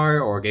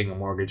car or getting a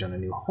mortgage on a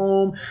new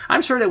home.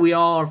 I'm sure that we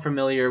all are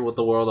familiar with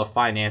the world of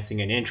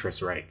financing and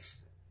interest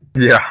rates.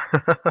 Yeah.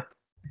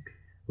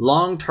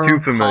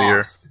 Long-term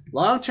cost.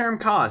 Long-term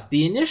cost.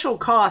 The initial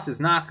cost is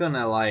not going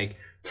to,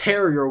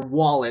 tear your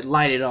wallet,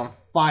 light it on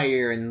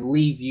fire, and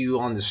leave you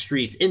on the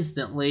streets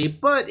instantly,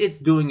 but it's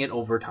doing it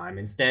over time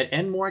instead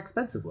and more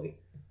expensively.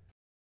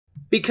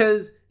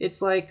 Because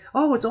it's like,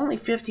 oh, it's only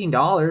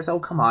 $15. Oh,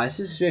 come on, it's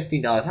just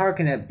 $15. How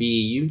can it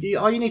be?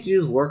 All you need to do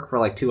is work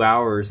for 2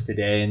 hours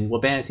today, and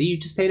well, Bantasy, you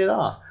just paid it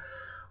off.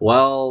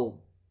 Well,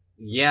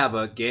 yeah,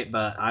 but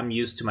I'm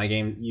used to my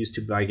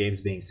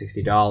games being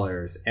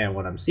 $60, and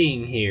what I'm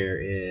seeing here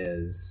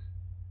is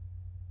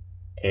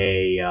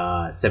a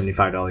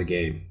 $75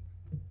 game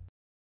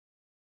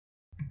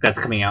that's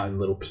coming out in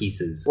little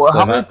pieces. Well, so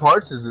how many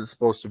parts is it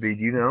supposed to be?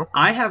 Do you know?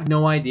 I have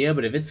no idea,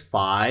 but if it's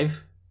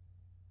 5.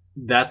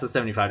 That's a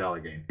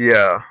 $75 game.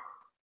 Yeah.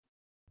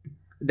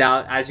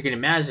 Now, as you can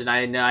imagine,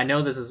 I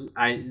know this is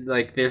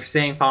they're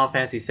saying Final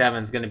Fantasy VII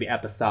is going to be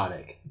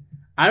episodic.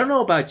 I don't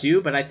know about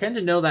you, but I tend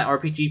to know that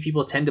RPG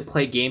people tend to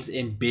play games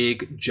in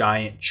big,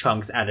 giant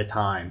chunks at a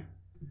time.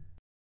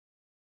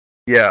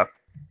 Yeah.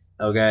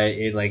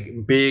 Okay,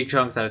 big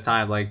chunks at a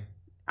time.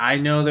 I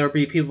know there'll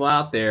be people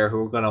out there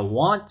who are going to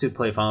want to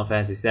play Final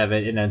Fantasy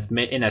VII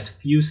in as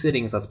few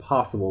sittings as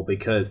possible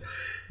because,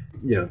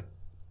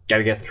 got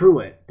to get through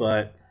it,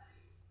 but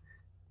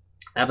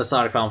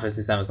episodic Final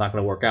Fantasy VII is not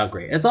going to work out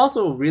great. It's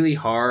also really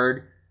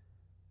hard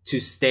to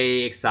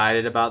stay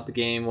excited about the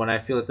game when I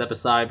feel it's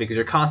episodic because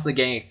you're constantly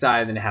getting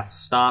excited, then it has to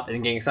stop, and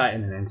then getting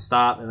excited, and then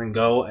stop, and then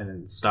go, and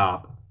then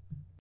stop.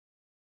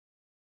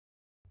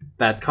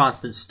 That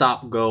constant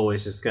stop-go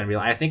is just going to be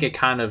I think it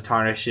kind of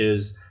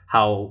tarnishes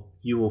how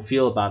you will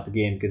feel about the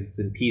game because it's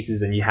in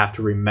pieces and you have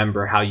to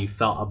remember how you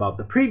felt about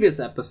the previous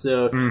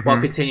episode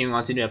while continuing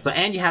on to new episode,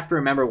 and you have to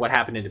remember what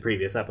happened in the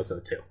previous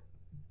episode too.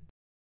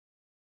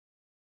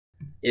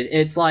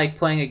 It's like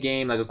playing a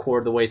game a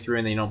quarter of the way through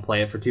and then you don't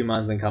play it for 2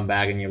 months and then come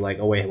back and you're like,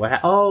 oh wait,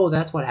 oh,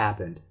 that's what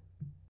happened.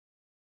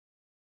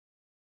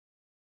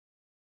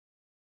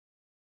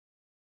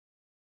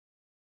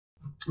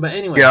 But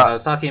anyway, I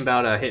was talking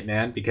about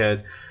Hitman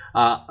because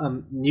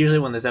usually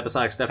when this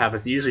episodic stuff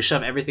happens, they usually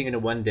shove everything into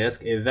one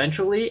disc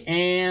eventually,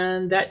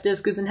 and that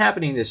disc isn't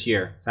happening this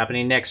year. It's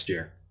happening next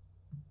year.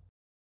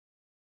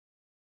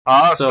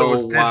 So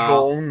it's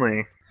digital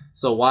only.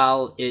 So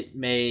while it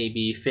may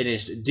be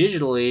finished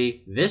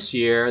digitally this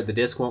year, the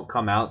disc won't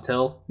come out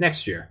till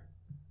next year.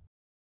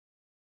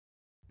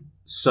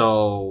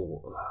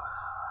 So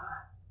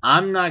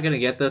I'm not going to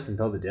get this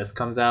until the disc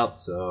comes out,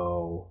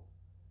 so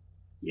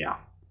yeah.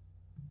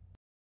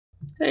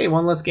 Hey,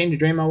 one less game to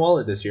drain my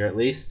wallet this year, at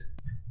least.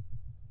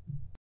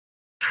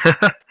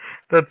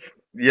 That's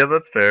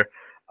fair.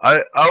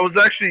 I was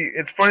actually,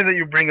 it's funny that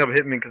you bring up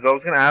Hitman because I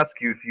was going to ask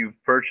you if you've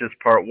purchased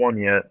Part 1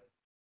 yet,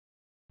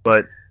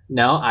 but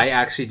no, I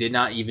actually did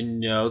not even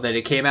know that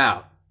it came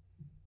out.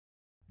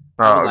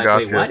 I was like,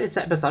 wait, what? It's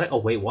episodic? Oh,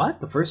 wait,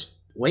 what?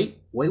 Wait,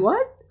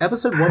 what?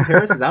 Episode 1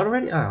 Paris is out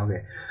already? Oh,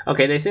 okay.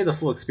 Okay, they say the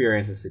full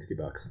experience is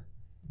 $60.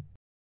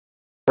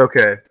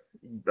 Okay.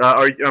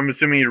 I'm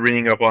assuming you're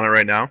reading up on it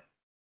right now?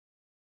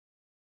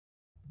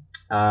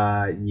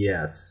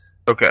 Yes.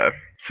 Okay.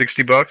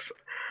 $60?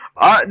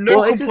 No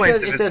well,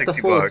 complaints. It says the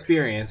full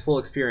experience. Full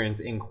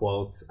experience in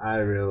quotes. I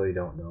really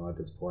don't know at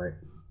this point.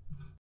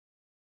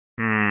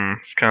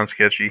 It's kind of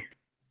sketchy.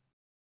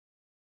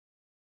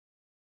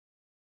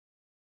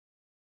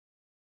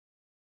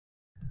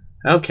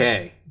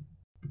 Okay.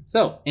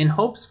 So, in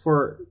hopes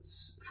for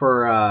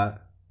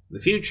the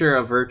future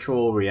of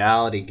virtual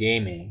reality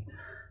gaming,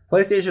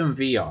 PlayStation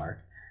VR,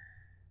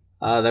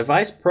 the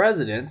vice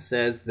president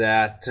says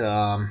that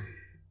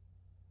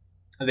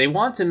they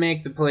want to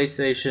make the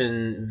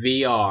PlayStation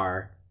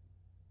VR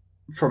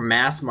for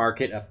mass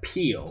market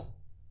appeal.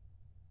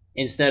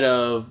 instead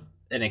of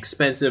an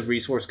expensive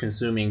resource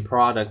consuming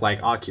product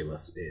like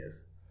Oculus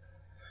is.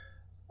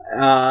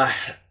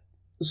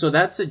 So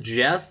that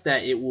suggests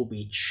that it will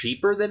be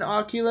cheaper than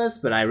Oculus,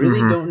 but I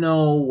really don't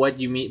know what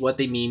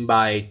they mean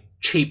by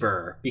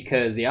cheaper,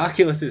 because the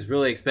Oculus is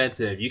really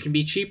expensive. You can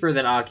be cheaper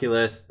than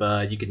Oculus,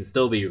 but you can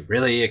still be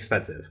really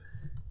expensive.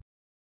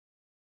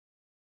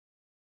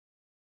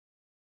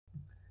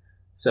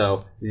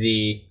 So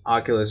the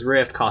Oculus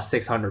Rift costs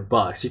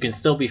 $600. You can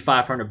still be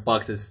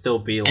 $500 and still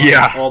be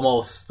like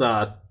almost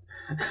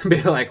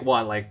be like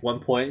what, like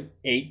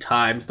 1.8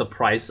 times the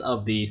price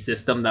of the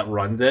system that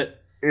runs it.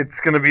 It's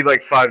gonna be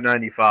like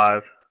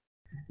 $595.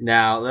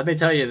 Now, let me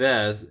tell you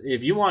this: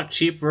 if you want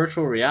cheap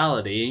virtual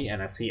reality,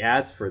 and I see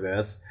ads for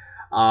this,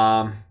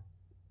 Samsung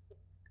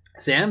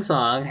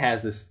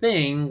has this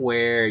thing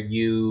where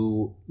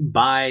you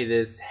buy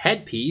this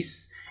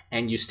headpiece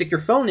and you stick your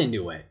phone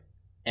into it,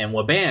 and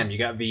bam, you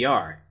got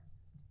VR.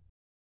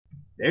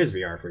 There's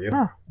VR for you.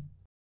 Huh.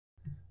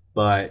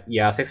 But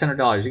yeah,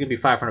 $600. You can be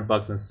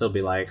 $500 and still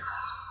be like,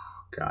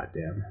 oh, God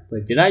damn!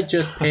 Like, did I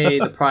just pay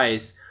the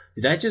price?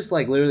 Did I just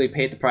like literally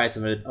pay the price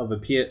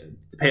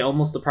pay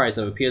almost the price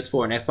of a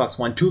PS4 and Xbox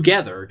One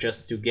together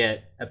just to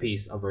get a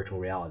piece of virtual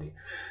reality?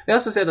 They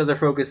also said that they're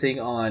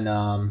focusing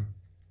on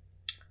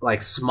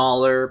like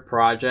smaller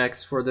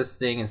projects for this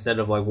thing instead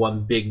of like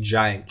one big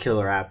giant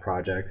killer app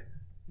project.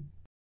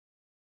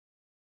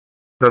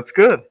 That's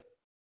good.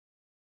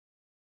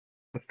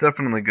 That's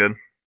definitely good.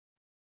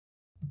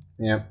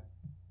 Yeah.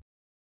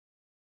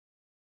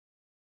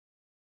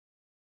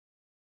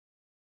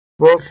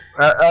 Well,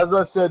 as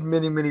I've said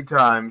many, many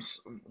times,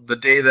 the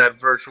day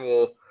that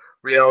virtual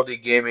reality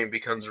gaming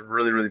becomes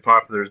really, really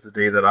popular is the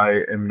day that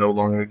I am no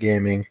longer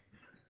gaming.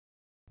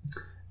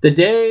 The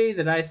day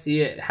that I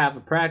see it have a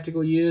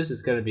practical use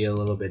is going to be a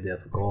little bit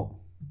difficult.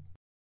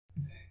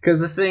 Because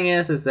the thing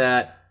is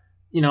that,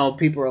 you know,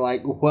 people are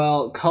like,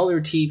 well,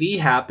 color TV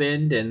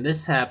happened, and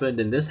this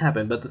happened, and this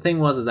happened. But the thing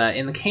was that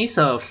in the case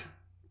of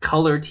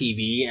color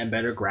TV and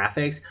better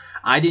graphics,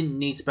 I didn't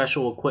need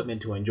special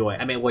equipment to enjoy.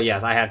 I mean, well,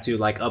 yes, I had to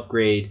like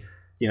upgrade,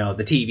 you know,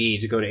 the TV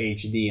to go to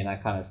HD and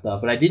that kind of stuff,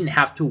 but I didn't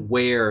have to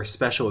wear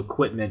special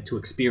equipment to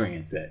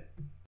experience it.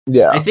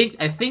 Yeah. I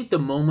think the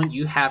moment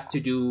you have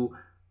to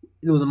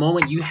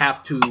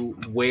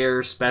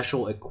wear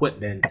special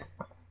equipment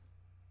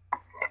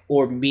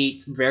or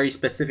meet very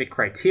specific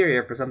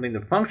criteria for something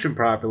to function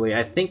properly,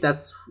 I think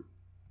that's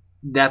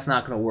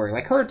not going to work.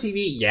 Like color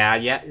TV,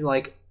 yeah,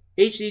 like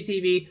HD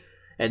TV.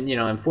 And, you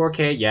know, in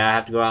 4K, yeah, I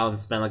have to go out and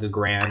spend like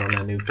 $1,000 on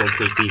a new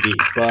 4K TV.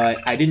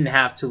 But I didn't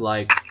have to,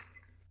 like,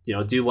 you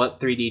know, do what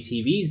 3D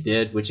TVs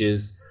did, which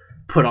is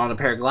put on a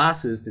pair of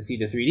glasses to see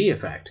the 3D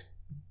effect.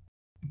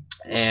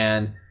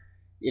 And,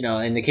 you know,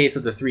 in the case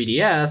of the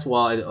 3DS,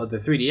 well, the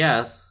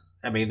 3DS,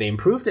 I mean, they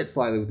improved it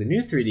slightly with the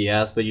new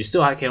 3DS, but you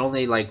still can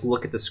only, like,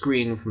 look at the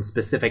screen from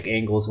specific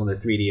angles when the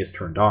 3D is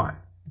turned on.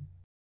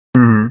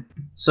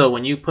 So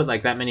when you put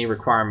like that many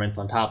requirements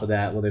on top of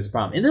that, well, there's a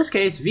problem. In this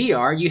case,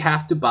 VR, you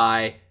have to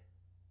buy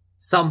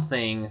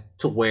something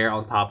to wear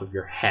on top of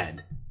your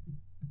head.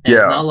 And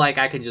it's not like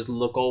I can just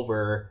look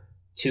over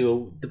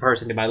to the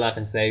person to my left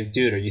and say,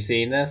 dude, are you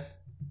seeing this?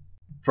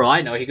 For all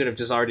I know, he could have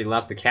just already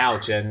left the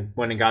couch and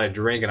went and got a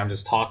drink, and I'm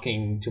just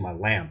talking to my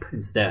lamp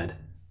instead.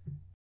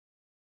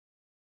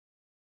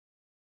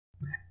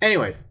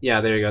 Anyways,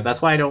 yeah, there you go.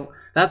 That's why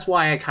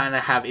I kind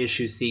of have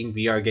issues seeing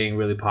VR getting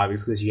really popular,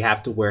 because you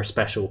have to wear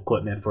special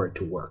equipment for it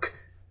to work.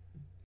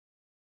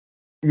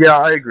 Yeah,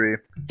 I agree.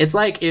 It's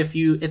like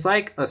it's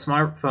like a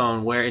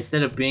smartphone where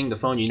instead of being the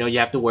phone, you know, you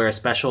have to wear a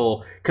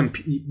special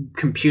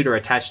computer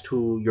attached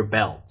to your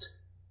belt.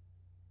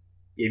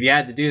 If you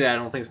had to do that, I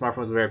don't think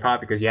smartphones are very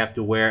popular, because you have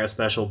to wear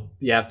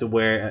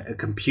a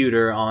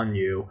computer on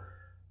you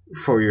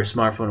for your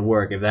smartphone to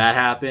work. If that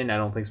happened, I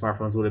don't think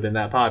smartphones would have been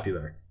that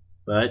popular.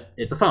 But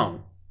it's a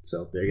phone,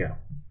 so there you go.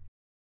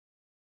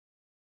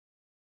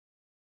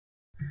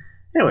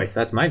 Anyways,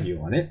 that's my view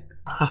on it.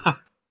 I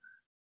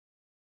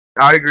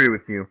agree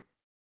with you.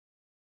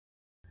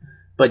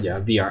 But yeah,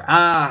 VR.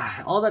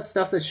 All that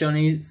stuff that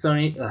Sony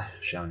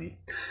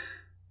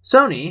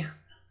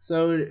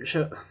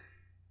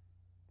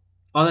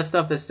all that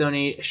stuff that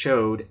Sony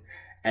showed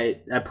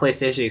at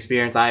PlayStation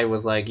Experience, I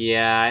was like,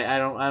 yeah,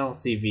 I don't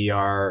see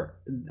VR.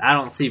 I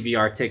don't see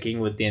VR ticking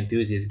with the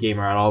enthusiast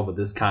gamer at all with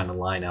this kind of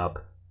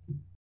lineup.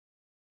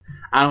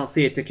 I don't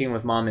see it ticking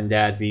with mom and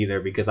dads either,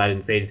 because I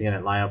didn't see anything in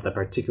that lineup that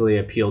particularly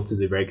appealed to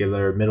the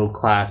regular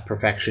middle-class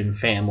perfection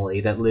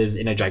family that lives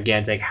in a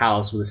gigantic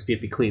house with a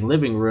spiffy clean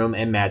living room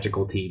and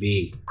magical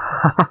TV.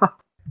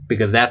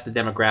 Because that's the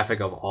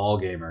demographic of all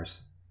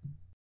gamers.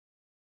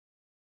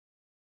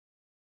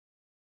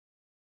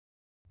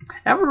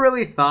 Ever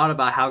really thought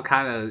about how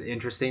kind of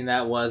interesting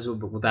that was,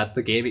 that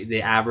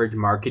the average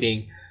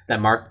marketing that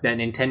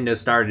Nintendo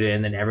started,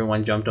 and then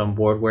everyone jumped on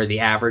board, where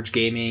the average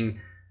gaming,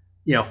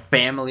 you know,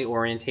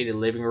 family-orientated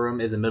living room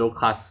is a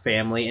middle-class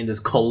family in this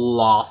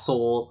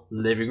colossal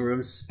living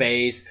room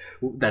space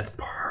that's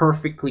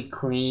perfectly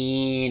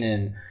clean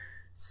and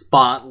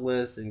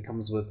spotless and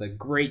comes with a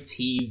great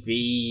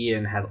TV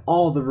and has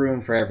all the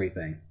room for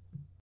everything.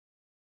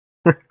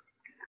 I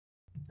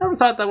never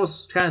thought that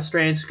was kind of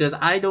strange because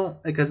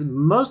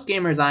most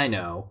gamers I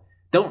know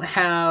don't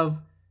have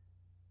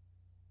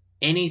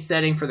any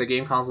setting for the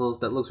game consoles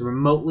that looks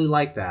remotely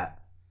like that.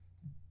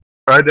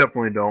 I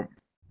definitely don't.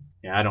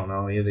 Yeah, I don't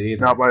know either.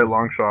 Not by a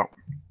long shot.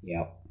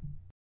 Yep.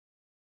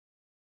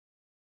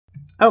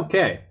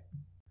 Okay.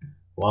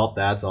 Well,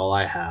 that's all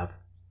I have.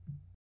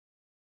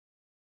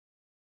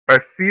 I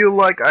feel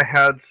like I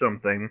had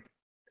something,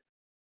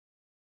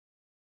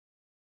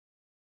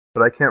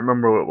 but I can't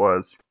remember what it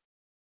was.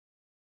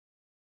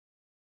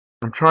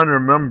 I'm trying to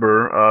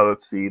remember.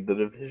 Let's see. The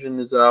Division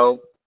is out.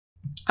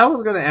 I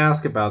was going to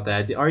ask about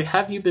that.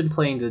 Have you been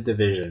playing The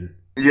Division?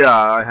 Yeah,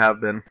 I have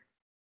been.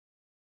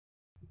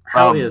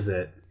 How is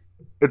it?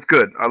 It's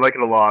good. I like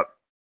it a lot.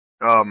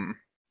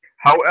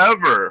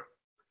 However,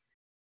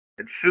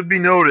 it should be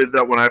noted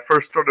that when I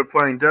first started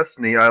playing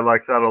Destiny, I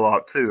liked that a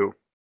lot too.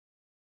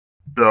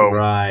 So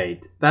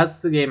right,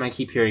 that's the game I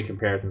keep hearing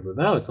comparisons with.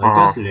 Oh, it's like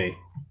Destiny,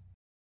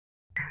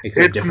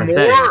 except it's different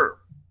setting.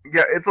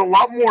 Yeah, it's a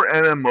lot more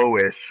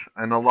MMO-ish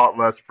and a lot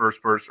less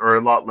first person or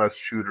a lot less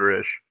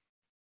shooter-ish.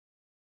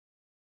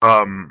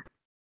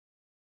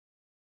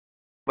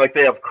 Like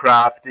they have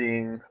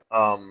crafting.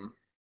 I'm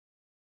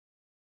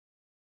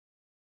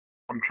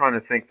trying to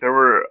think. There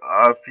were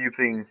a few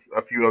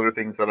other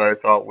things that I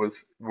thought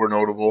were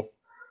notable.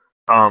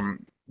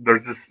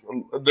 There's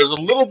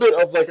a little bit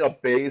of like a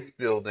base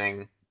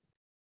building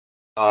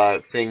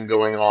thing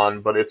going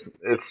on, but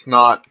it's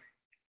not.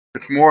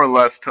 It's more or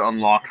less to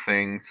unlock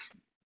things.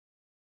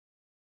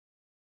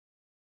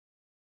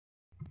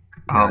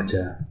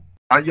 Gotcha.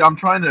 I'm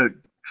trying to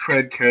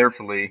tread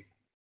carefully.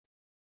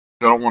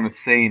 I don't want to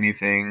say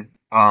anything.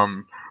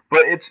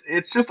 But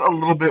it's just a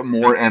little bit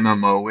more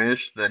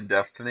MMO-ish than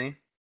Destiny.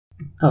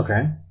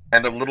 Okay.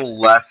 And a little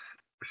less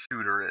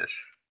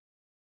shooter-ish.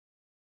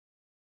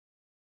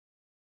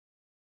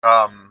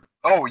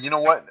 Oh, you know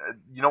what?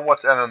 You know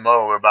what's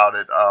MMO about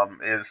it?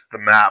 Is the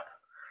map.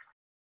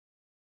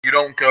 You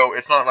don't go.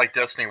 It's not like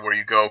Destiny where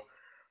you go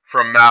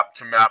from map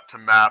to map to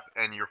map,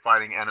 and you're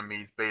fighting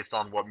enemies based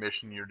on what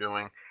mission you're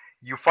doing.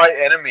 You fight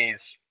enemies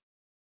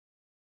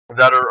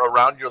that are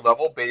around your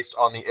level based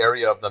on the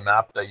area of the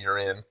map that you're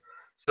in.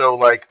 So,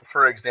 like,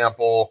 for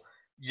example,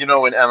 you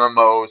know in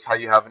MMOs how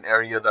you have an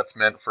area that's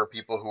meant for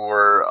people who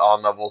are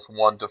on levels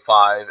 1 to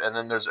 5, and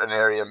then there's an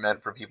area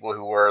meant for people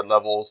who are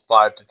levels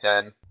 5 to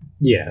 10.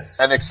 Yes.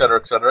 And et cetera,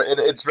 et cetera.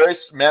 It's very...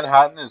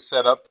 Manhattan is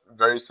set up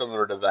very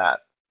similar to that.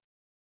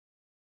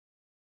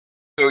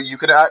 So you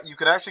can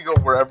actually go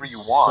wherever you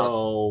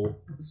want.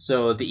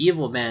 So the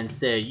evil man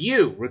said,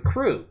 "You,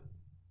 recruit,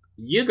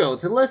 you go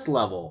to this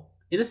level,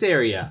 in this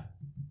area.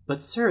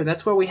 But sir,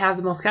 that's where we have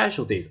the most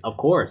casualties." Of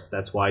course,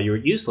 that's why you're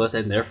useless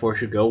and therefore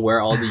should go where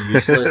all the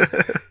useless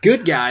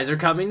good guys are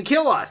coming to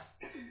kill us.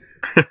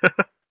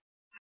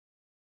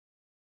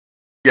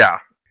 Yeah.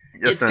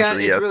 It's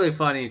really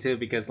funny too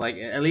because like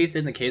at least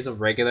in the case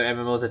of regular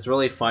MMOs, it's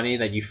really funny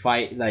that you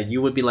fight like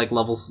you would be like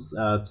levels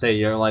say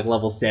you're like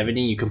level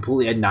 70, you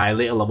completely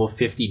annihilate a level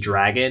 50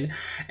 dragon,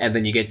 and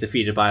then you get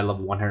defeated by a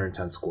level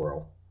 110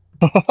 squirrel.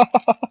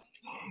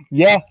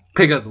 Yeah.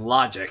 Because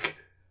logic.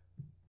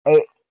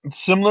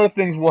 Similar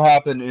things will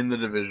happen in the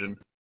Division.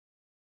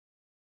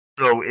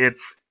 So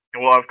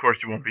well, of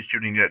course you won't be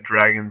shooting at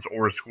dragons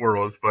or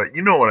squirrels, but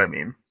you know what I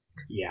mean.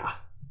 Yeah.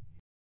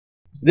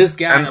 This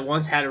guy that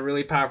once had a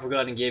really powerful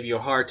gun and gave you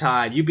a hard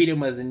time, you beat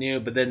him as a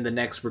noob, but then the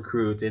next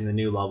recruit in the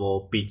new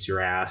level beats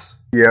your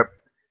ass. Yep.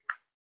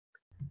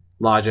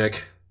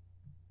 Logic.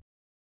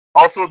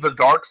 Also, the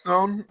Dark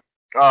Zone,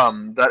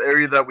 that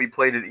area that we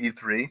played at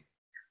E3,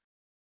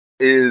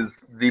 is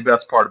the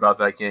best part about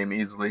that game,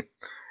 easily.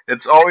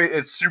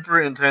 It's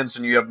super intense,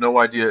 and you have no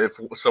idea if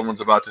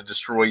someone's about to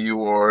destroy you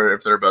or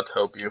if they're about to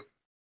help you.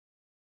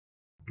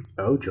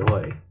 Oh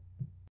joy.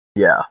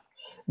 Yeah.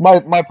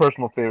 My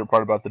personal favorite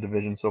part about the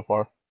Division so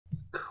far.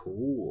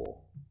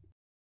 Cool.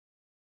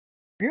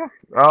 Yeah.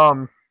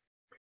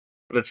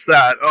 But it's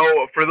that.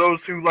 Oh, for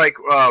those who like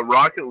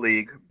Rocket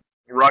League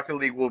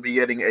will be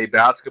getting a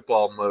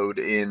basketball mode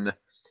in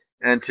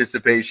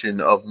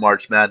anticipation of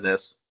March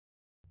Madness.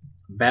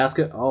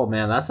 Oh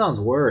man, that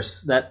sounds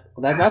worse. That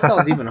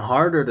sounds even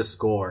harder to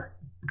score.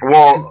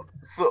 Well,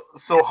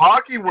 so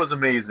hockey was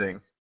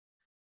amazing.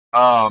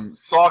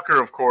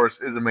 Soccer, of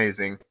course, is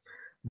amazing.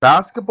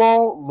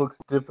 Basketball looks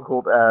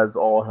difficult as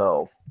all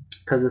hell.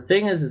 Because the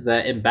thing is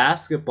that in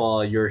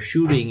basketball, you're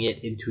shooting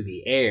it into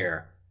the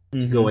air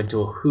to go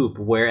into a hoop,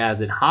 whereas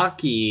in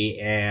hockey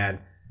and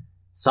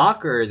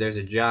soccer, there's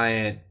a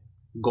giant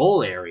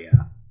goal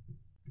area.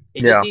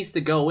 It just needs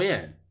to go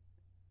in.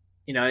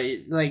 You know,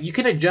 like you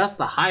can adjust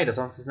the height as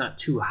long as it's not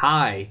too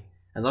high,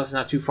 as long as it's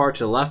not too far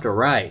to the left or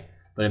right.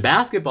 But in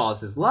basketball,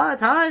 it's this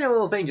tiny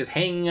little thing just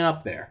hanging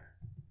up there.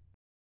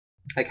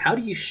 Like, how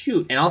do you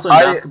shoot? And also in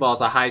basketball,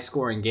 it's a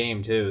high-scoring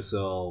game, too,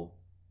 so...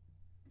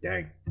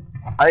 Dang.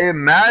 I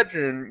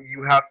imagine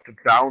you have to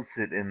bounce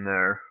it in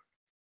there.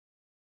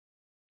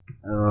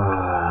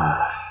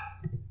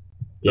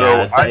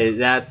 Yeah, So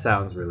that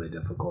sounds really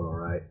difficult. All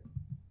right.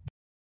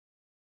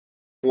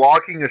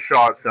 blocking a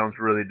shot sounds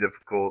really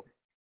difficult.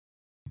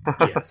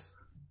 Yes.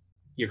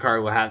 Your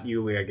car will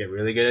get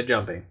really good at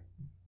jumping.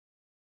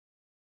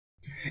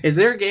 Is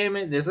there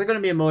going to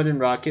be a mode in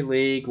Rocket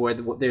League where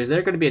is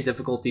there going to be a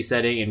difficulty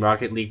setting in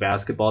Rocket League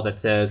basketball that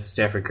says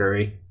Stephen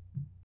Curry?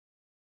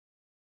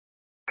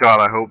 God,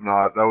 I hope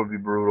not. That would be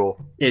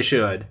brutal. It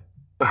should.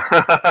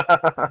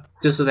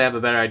 Just so they have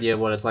a better idea of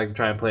what it's like to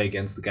try and play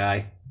against the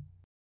guy.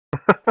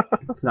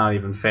 It's not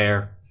even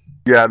fair.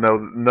 Yeah, no,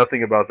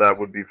 nothing about that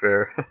would be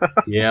fair.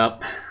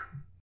 Yep.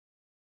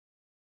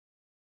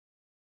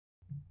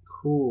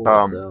 Cool.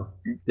 So,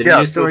 did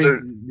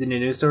the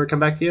news story come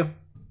back to you?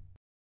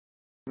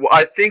 Well,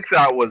 I think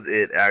that was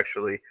it,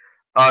 actually.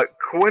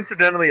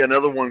 Coincidentally,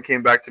 another one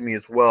came back to me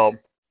as well,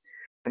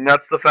 and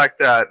that's the fact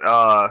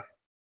that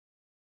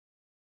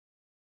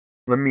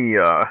let me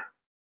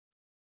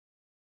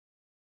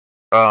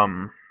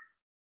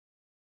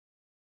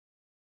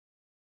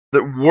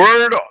the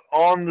word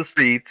on the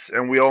streets,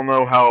 and we all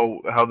know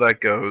how that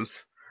goes.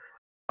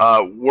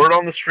 Word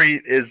on the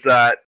street is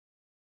that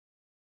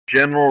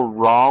General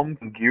Rom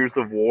from Gears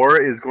of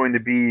War is going to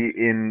be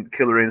in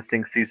Killer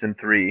Instinct Season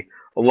 3,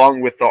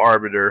 along with the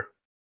Arbiter.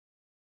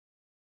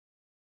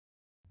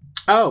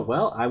 Oh,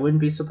 well, I wouldn't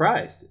be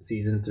surprised.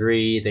 Season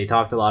 3, they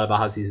talked a lot about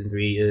how Season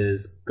 3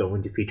 is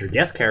going to feature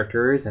guest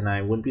characters, and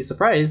I wouldn't be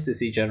surprised to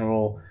see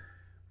General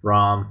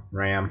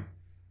Ram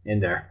in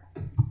there.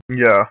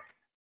 Yeah.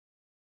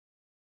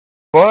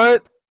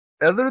 But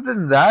other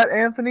than that,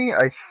 Anthony,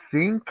 I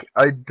think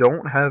I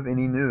don't have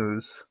any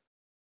news.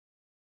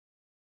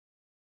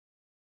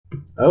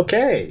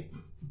 Okay.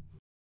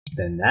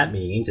 Then that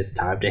means it's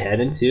time to head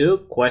into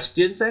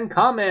questions and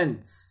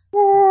comments.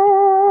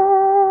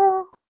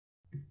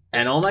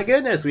 And oh my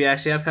goodness, we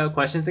actually have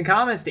questions and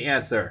comments to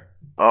answer.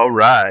 All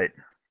right,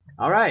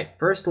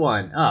 first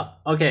one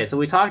up. Okay, so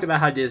we talked about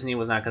how Disney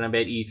was not going to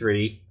be at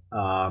E3.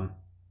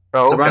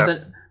 So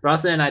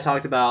Bronson and I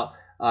talked about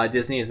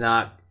Disney,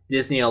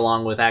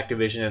 along with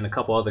Activision and a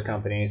couple other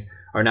companies,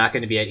 are not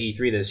going to be at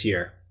E3 this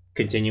year,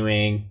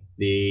 continuing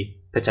the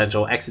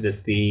potential Exodus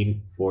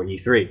theme for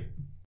E3.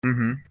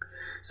 Mm-hmm.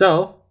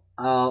 So,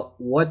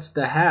 What's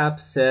the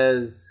Hap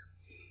says,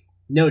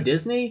 no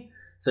Disney?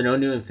 So no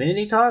new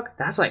Infinity talk?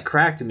 That's like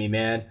crack to me,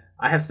 man.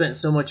 I have spent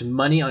so much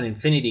money on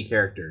Infinity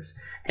characters.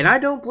 And I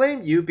don't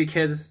blame you,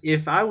 because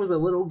if I was a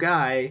little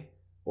guy,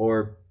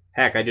 or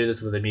heck, I do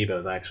this with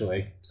Amiibos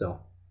actually, so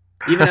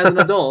even as an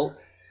adult,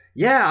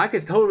 yeah, I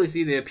could totally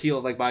see the appeal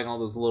of like buying all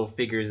those little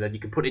figures that you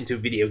can put into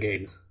video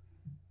games.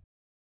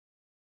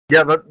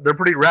 Yeah, they're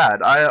pretty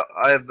rad. I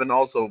have been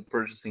also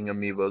purchasing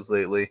Amiibos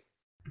lately.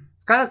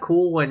 It's kind of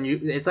cool when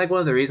it's like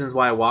one of the reasons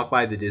why I walk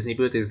by the Disney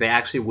booth is they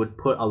actually would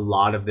put a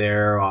lot of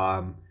their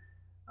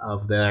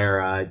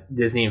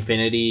Disney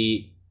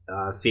Infinity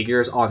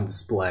figures on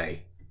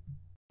display,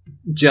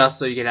 just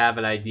so you can have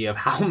an idea of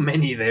how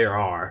many there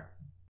are.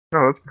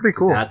 Oh, that's pretty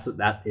cool.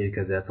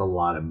 Because that's a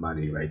lot of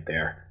money right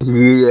there.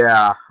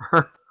 Yeah.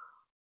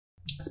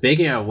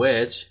 Speaking of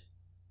which,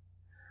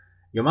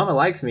 Your Mama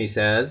Likes Me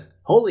says,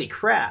 holy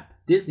crap,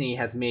 Disney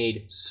has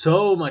made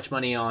so much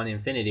money on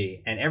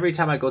Infinity, and every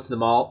time I go to the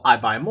mall, I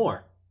buy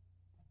more.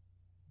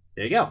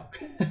 There you go.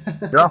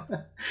 Yeah.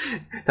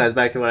 Ties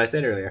back to what I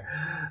said earlier.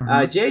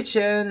 Mm-hmm. J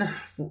Chen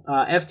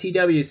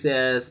FTW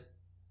says,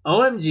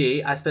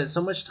 OMG, I spent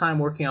so much time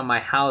working on my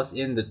house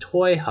in the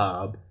Toy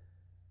Hub.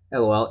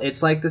 LOL,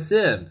 it's like The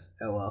Sims.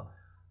 LOL.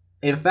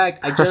 In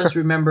fact, I just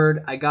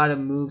remembered I gotta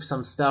move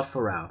some stuff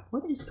around.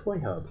 What is Toy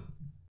Hub?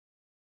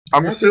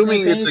 I'm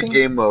assuming it's a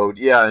game mode.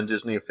 Yeah, in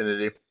Disney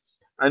Infinity.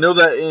 I know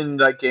that in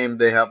that game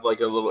they have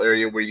like a little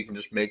area where you can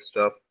just make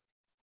stuff.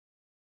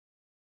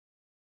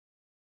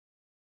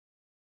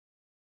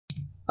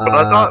 But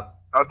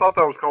I thought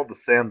that was called the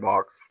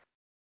Sandbox.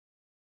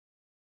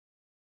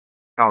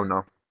 Oh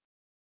no.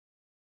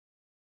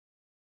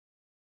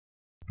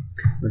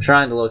 I'm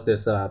trying to look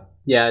this up.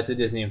 Yeah, it's a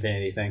Disney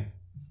Infinity thing.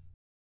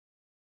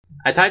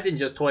 I typed in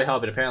just Toy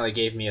Hub, and apparently it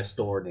gave me a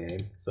store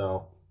name.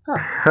 So,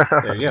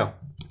 there you go.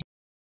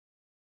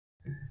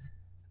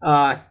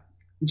 JChan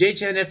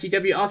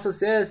FTW also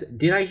says,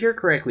 did I hear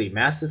correctly?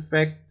 Mass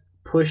Effect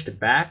pushed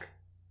back?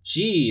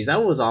 Jeez,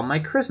 that was on my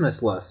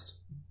Christmas list.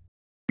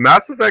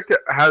 Mass Effect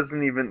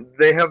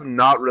they have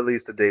not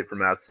released a date for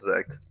Mass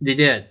Effect. They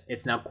did.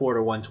 It's now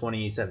Q1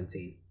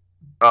 2017.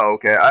 Oh,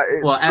 okay.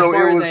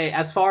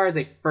 As far as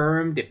a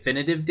firm,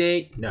 definitive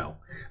date, no.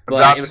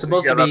 But it was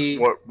supposed to be.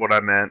 That's what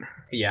I meant.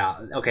 Yeah.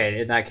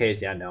 Okay. In that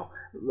case, yeah, no.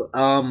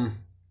 It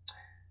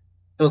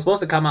was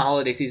supposed to come out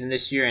holiday season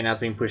this year, and now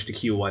it's being pushed to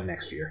Q1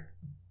 next year.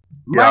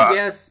 My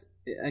guess,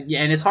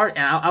 yeah, and it's hard.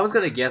 And I was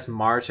gonna guess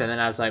March, and then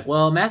I was like,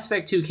 well, Mass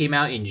Effect 2 came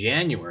out in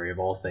January of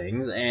all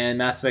things, and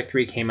Mass Effect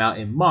 3 came out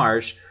in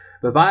March.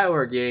 But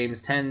BioWare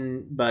games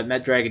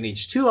but Dragon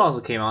Age 2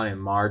 also came out in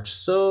March,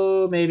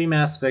 so maybe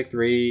Mass Effect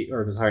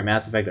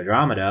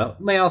Andromeda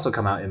may also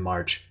come out in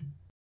March.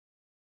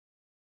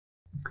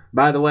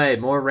 By the way,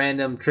 more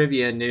random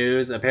trivia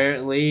news.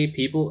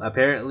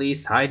 Apparently,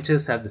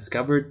 scientists have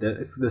discovered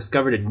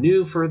a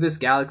new furthest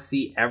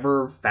galaxy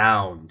ever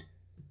found.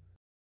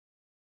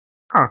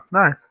 Huh,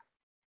 nice.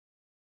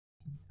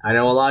 I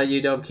know a lot of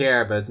you don't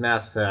care, but it's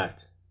Mass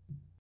Effect.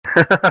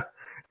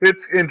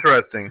 It's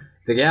interesting.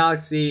 The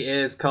galaxy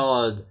is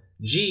called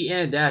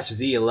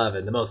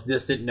GN-Z11, the most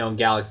distant known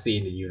galaxy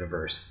in the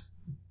universe.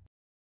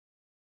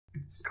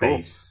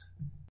 Space.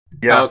 Cool.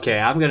 Yeah. Okay,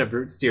 I'm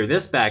gonna steer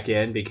this back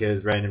in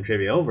because random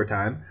trivia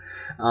overtime.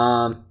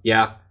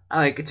 Yeah.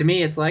 To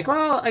me, it's like,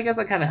 well, I guess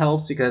that kind of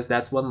helps because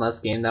that's one less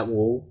game that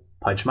will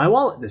punch my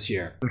wallet this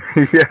year.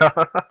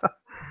 Yeah.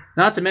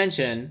 Not to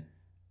mention,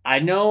 I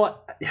know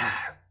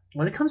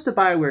when it comes to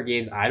BioWare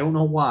games, I don't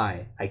know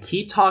why. I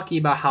keep talking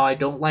about how I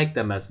don't like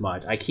them as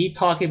much. I keep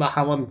talking about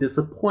how I'm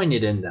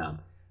disappointed in them.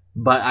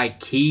 But I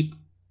keep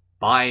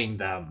buying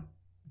them.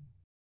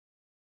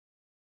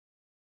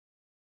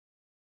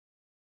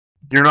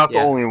 You're not the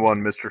only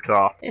one, Mr.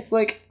 Top. It's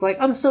like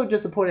I'm so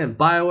disappointed in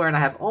BioWare and I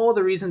have all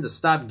the reason to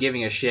stop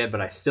giving a shit,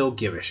 but I still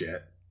give a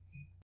shit.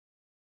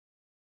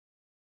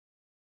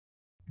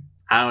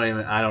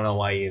 I don't know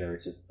why either.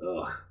 It's just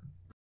ugh.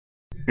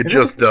 It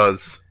just does.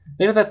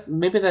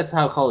 Maybe that's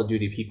how Call of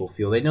Duty people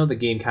feel. They know the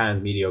game kind of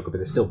is mediocre, but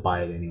they still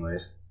buy it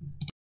anyways.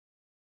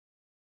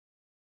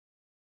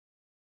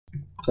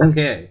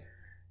 Okay.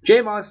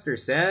 J Monster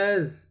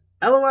says,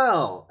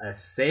 LOL, a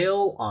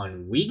sale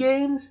on Wii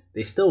games?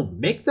 They still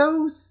make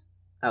those?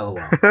 LOL.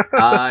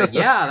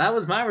 Yeah, that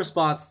was my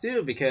response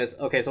too, because,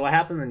 okay, so what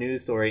happened in the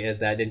news story is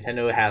that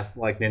Nintendo has,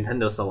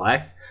 Nintendo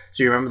Selects.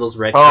 So you remember those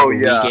retro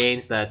Wii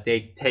games that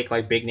they take,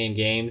 big name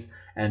games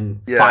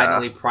and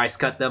finally price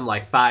cut them,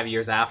 5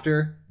 years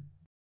after?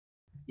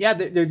 Yeah,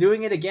 they're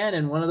doing it again,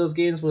 and one of those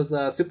games was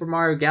Super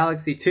Mario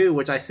Galaxy 2,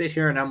 which I sit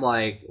here and I'm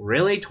like,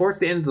 really? Towards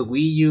the end of the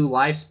Wii U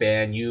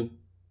lifespan, you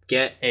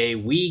get a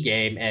Wii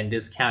game and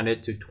discount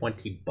it to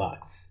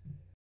 $20.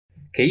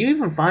 Can you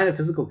even find a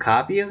physical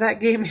copy of that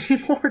game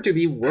anymore to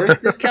be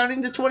worth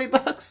discounting to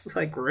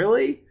 $20?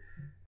 Really?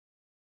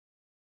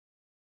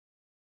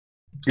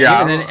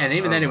 Yeah. And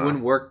even then, it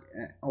wouldn't work.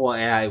 Well,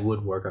 yeah, it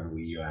would work on the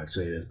Wii U,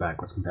 actually. It is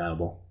backwards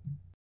compatible.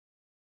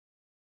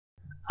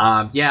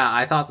 Yeah,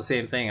 I thought the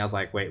same thing. I was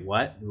like, wait,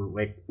 what?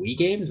 Wii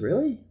games?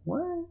 Really?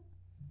 What?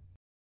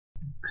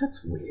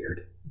 That's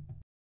weird.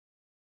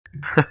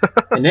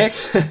 Our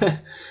next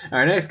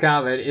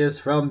comment is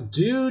from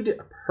Dude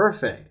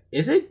Perfect.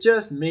 Is it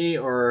just me,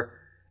 or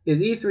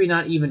is E3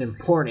 not even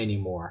important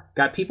anymore?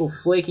 Got people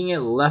flaking it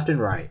left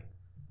and right.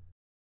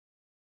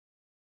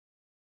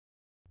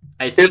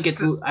 I think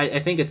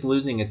it's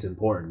losing its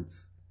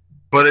importance.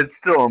 But it's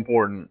still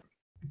important.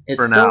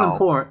 It's still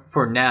important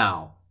for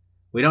now.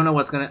 We don't know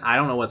I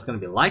don't know what's gonna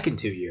be like in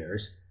 2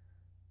 years.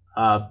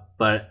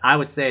 But I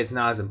would say it's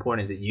not as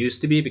important as it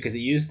used to be, because it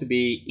used to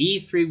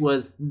be E3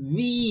 was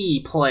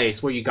the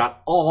place where you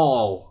got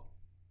all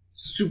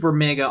super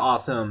mega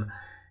awesome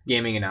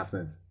gaming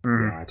announcements. So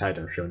I typed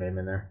our show name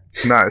in there.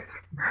 Nice.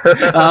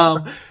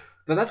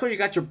 But that's where you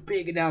got your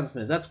big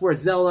announcements. That's where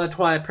Zelda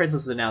Twilight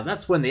Princess was announced.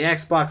 That's when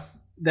Microsoft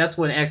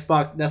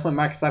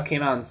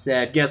came out and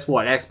said, guess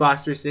what?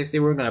 Xbox 360,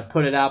 we're gonna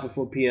put it out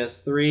before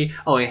PS3.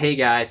 Oh, and hey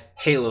guys,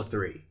 Halo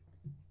 3.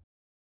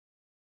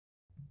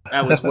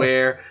 That was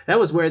where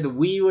the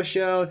Wii was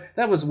shown.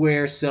 That was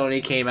where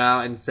Sony came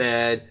out and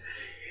said,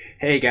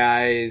 "Hey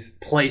guys,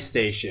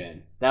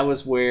 PlayStation." That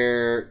was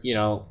where,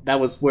 that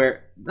was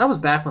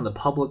back when the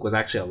public was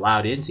actually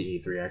allowed into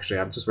E3. Actually,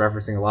 I'm just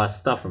referencing a lot of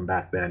stuff from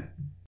back then.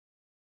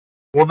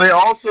 Well, they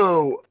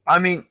also, I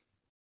mean,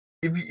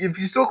 if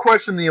you still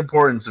question the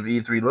importance of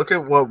E3, look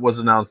at what was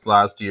announced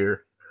last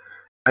year.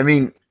 I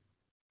mean,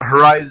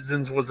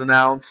 Horizons was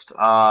announced.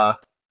 I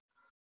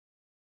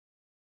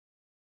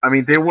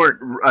mean, they weren't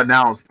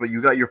announced, but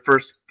you got your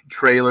first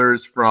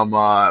trailers from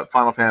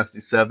Final Fantasy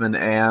VII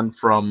and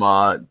from...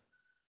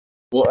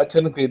 well,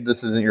 technically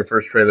this isn't your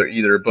first trailer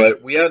either,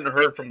 but we hadn't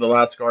heard from The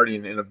Last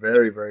Guardian in a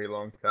very, very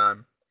long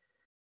time.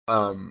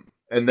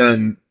 And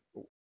then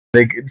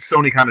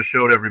Sony kind of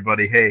showed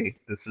everybody, hey,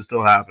 this is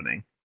still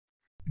happening.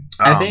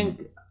 I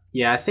think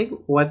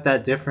what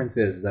that difference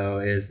is, though,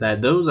 is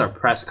that those are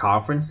press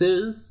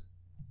conferences,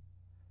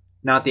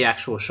 not the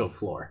actual show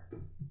floor.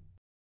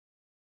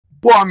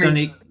 Well, I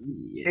mean,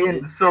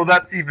 and so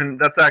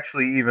that's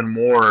actually even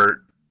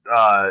more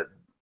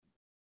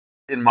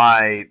in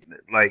my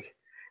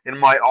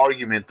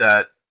argument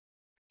that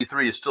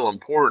E3 is still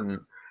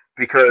important,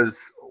 because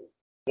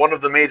one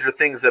of the major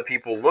things that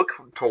people look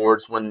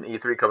towards when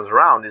E3 comes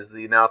around is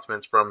the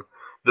announcements from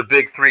the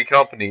big three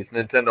companies: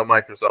 Nintendo,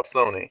 Microsoft,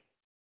 Sony.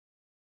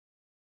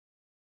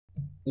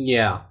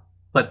 Yeah,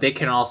 but they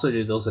can also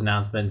do those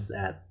announcements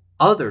at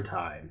other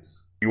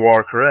times. You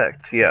are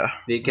correct. Yeah,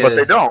 because but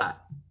they don't.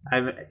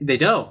 They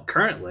don't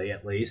currently,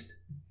 at least.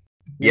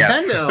 Yeah.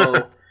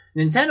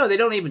 Nintendo, they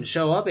don't even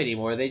show up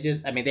anymore. They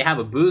just, they have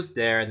a booth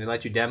there and they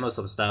let you demo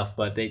some stuff,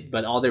 but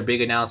all their big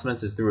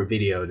announcements is through a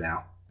video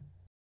now.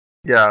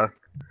 Yeah.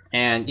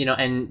 And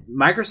and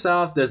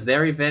Microsoft does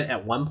their event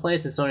at one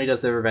place, and Sony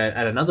does their event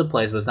at another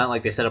place. But it's not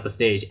like they set up a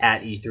stage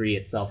at E3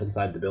 itself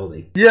inside the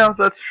building. Yeah,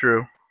 that's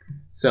true.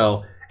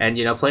 So, and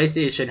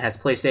PlayStation has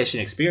PlayStation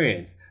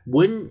Experience.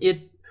 Wouldn't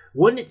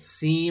it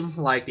seem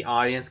like the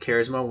audience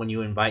cares more when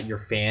you invite your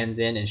fans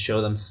in and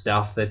show them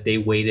stuff that they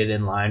waited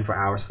in line for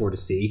hours for to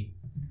see?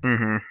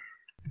 Mm-hmm.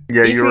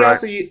 Yeah, E3 you're right.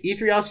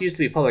 E3 also used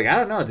to be public. I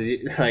don't know.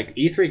 Could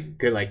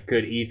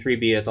E3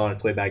 be it's on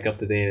its way back up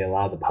the day they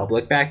allow the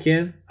public back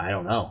in? I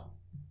don't know.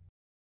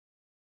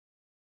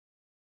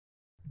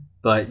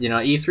 But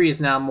E3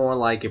 is now more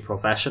like a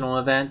professional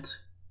event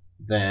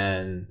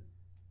than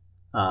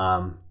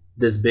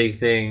this big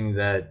thing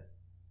that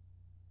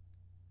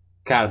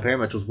kind of pretty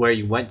much was where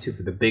you went to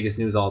for the biggest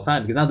news all the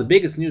time. Because now the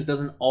biggest news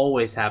doesn't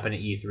always happen at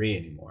E3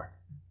 anymore.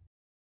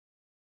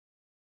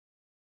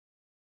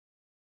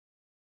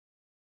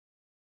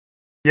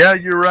 Yeah,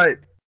 you're right.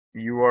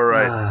 You are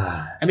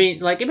right. I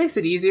mean, it makes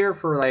it easier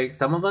for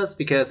some of us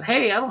because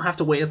hey, I don't have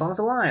to wait as long as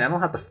a line. I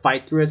don't have to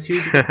fight through as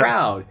huge of a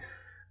crowd,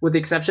 with the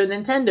exception of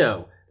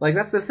Nintendo.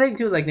 That's the thing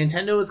too.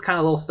 Nintendo is kind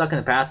of a little stuck in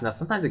the past, and that's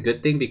sometimes a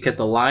good thing because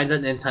the lines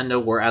at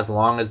Nintendo were as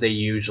long as they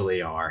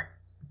usually are.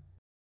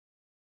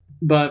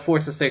 But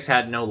Forza 6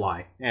 had no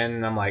line,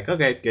 and I'm like,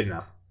 okay, good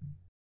enough.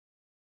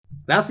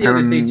 That's the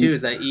other thing too,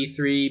 is that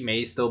E3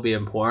 may still be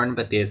important,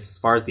 but as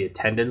far as the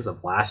attendance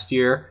of last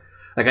year.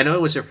 I know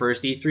it was your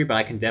first E3, but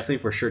I can definitely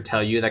for sure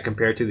tell you that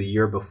compared to the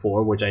year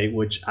before, which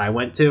I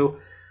went to,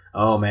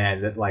 oh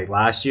man, that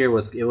last year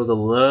was a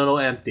little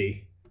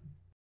empty.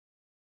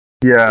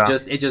 Yeah,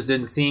 it just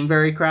didn't seem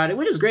very crowded,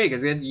 which is great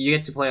because you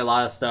get to play a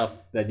lot of stuff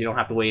that you don't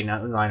have to wait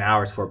 9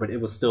 hours for. But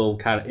it was still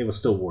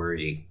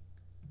worrying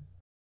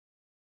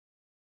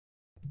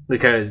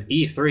because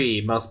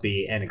E3 must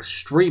be an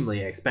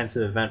extremely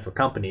expensive event for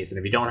companies, and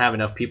if you don't have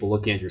enough people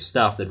looking at your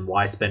stuff, then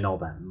why spend all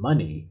that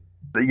money?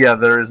 Yeah,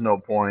 there is no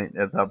point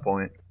at that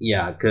point.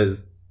 Yeah,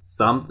 because it's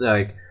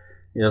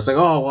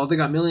oh, well, they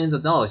got millions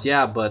of dollars.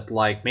 Yeah, but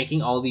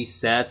making all these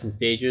sets and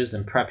stages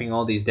and prepping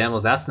all these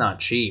demos, that's not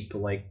cheap.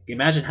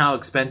 Imagine how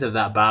expensive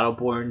that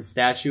Battleborn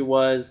statue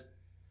was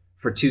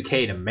for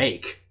 2K to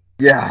make.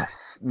 Yeah,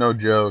 no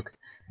joke.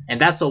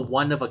 And that's a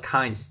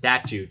one-of-a-kind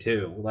statue,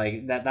 too.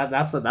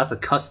 That's a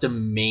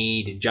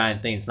custom-made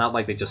giant thing. It's not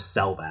like they just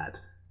sell that.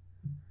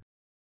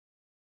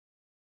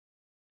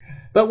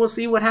 But we'll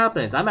see what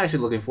happens. I'm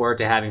actually looking forward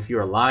to having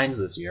fewer lines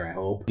this year, I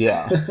hope.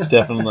 Yeah,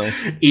 definitely.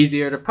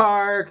 Easier to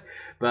park,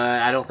 but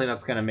I don't think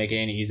that's going to make it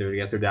any easier to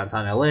get through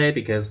downtown LA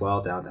because,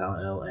 well,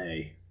 downtown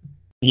LA.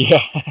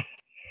 Yeah.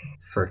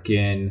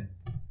 Freaking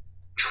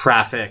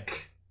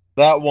traffic.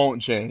 That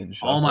won't change.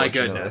 Oh my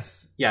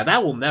goodness. Yeah,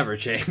 that will never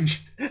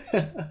change.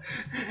 In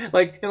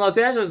Los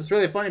Angeles, it's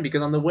really funny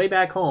because on the way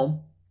back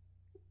home,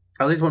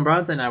 at least when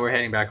Bronson and I were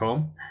heading back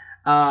home,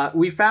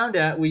 we found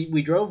out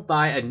we drove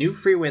by a new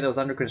freeway that was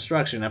under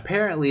construction.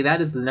 Apparently, that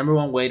is the number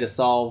one way to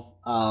solve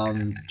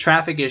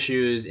traffic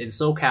issues in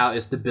SoCal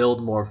is to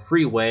build more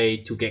freeway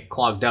to get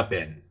clogged up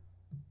in.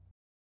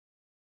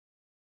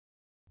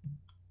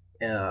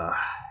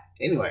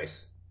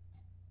 Anyways,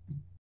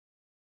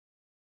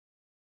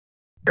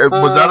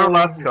 was that our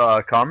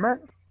last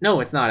comment?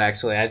 No, it's not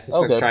actually. I just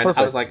tried.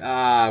 I was like,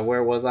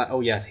 where was I? Oh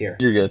yes, here.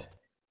 You're good.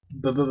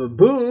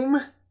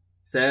 Boom.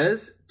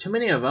 Says, too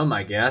many of them,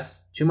 I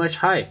guess. Too much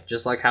hype,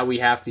 just like how we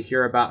have to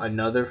hear about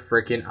another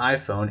frickin'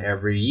 iPhone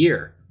every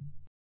year.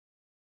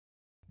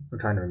 I'm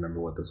trying to remember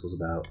what this was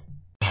about.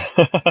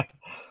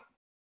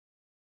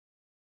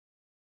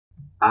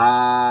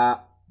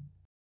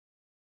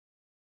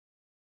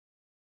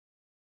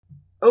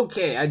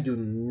 Okay, I do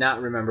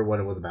not remember what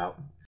it was about.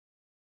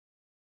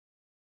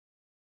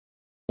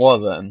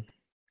 Well then.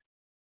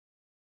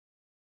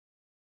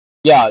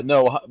 Yeah,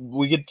 no,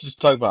 we could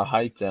just talk about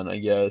hype then, I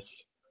guess.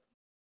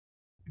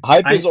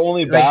 Hype is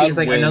only bad. It's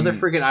another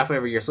freaking iPhone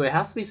every year, so it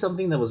has to be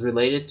something that was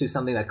related to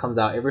something that comes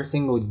out every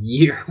single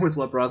year. Was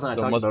what Bros and I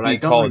talked about. I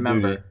don't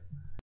remember.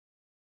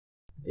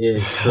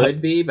 It could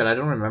be, but I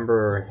don't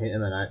remember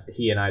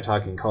he and I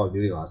talking Call of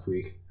Duty last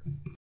week.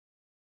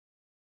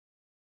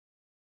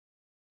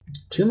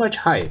 Too much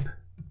hype.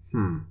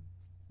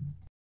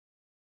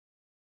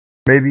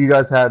 Maybe you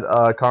guys had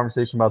a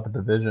conversation about the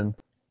Division.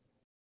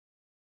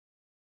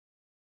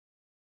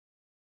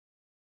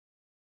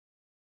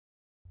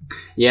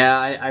 Yeah,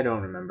 I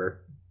don't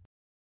remember.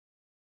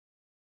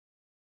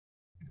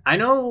 I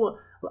know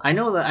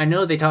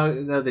they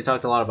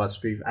talked a lot about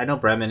Street. I know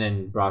Bremen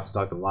and Ross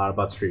talked a lot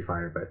about Street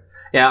Fighter, but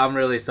yeah, I'm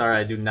really sorry.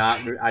 I do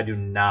not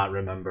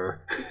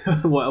remember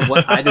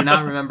what I do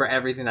not remember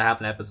everything that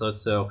happened in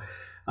episodes. So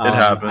it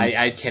happens.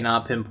 I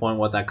cannot pinpoint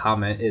what that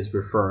comment is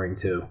referring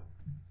to.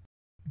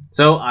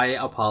 So I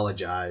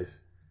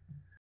apologize.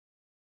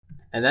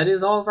 And that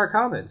is all of our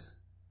comments.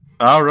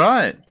 All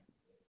right.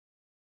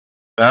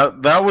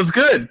 That was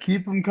good.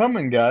 Keep them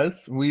coming, guys.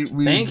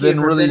 Thank you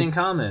for sending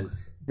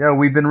comments. Yeah,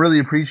 we've been really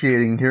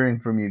appreciating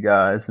hearing from you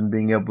guys and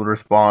being able to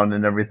respond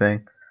and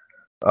everything.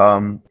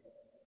 Well,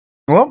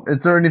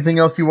 is there anything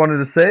else you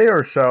wanted to say,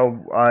 or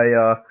shall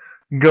I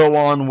go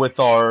on with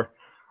our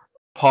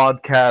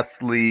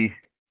podcastly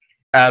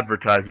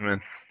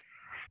advertisements.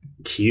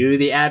 Cue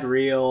the ad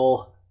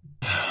reel.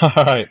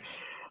 Alright.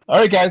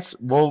 Alright, guys.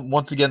 Well,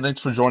 once again,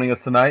 thanks for joining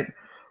us tonight.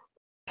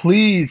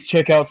 Please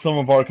check out some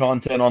of our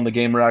content on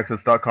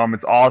thegameraccess.com.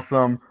 It's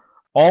awesome.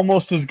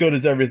 Almost as good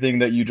as everything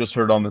that you just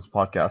heard on this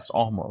podcast.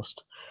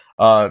 Almost.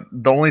 The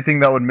only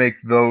thing that would make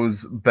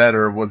those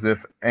better was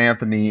if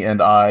Anthony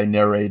and I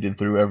narrated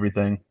through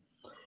everything.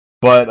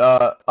 But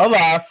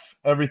alas,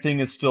 everything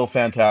is still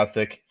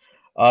fantastic.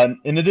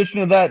 In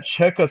addition to that,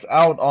 check us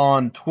out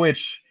on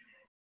Twitch.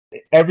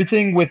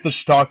 Everything with the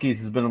Shiitakes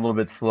has been a little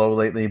bit slow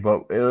lately,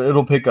 but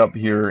it'll pick up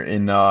here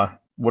in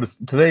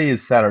today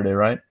is Saturday,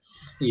 right?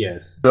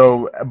 Yes.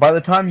 So by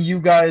the time you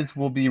guys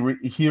will be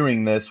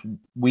hearing this,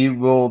 the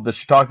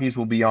Shiitakes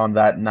will be on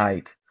that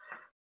night.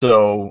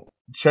 So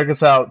check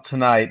us out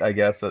tonight. I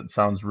guess that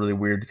sounds really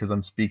weird because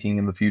I'm speaking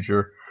in the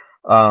future.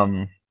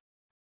 In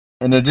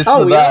addition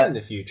to we that, are in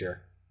the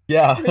future.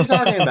 yeah. What are you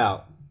talking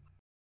about?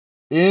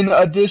 In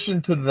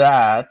addition to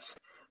that,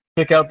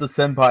 check out the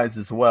Senpais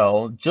as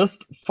well. Just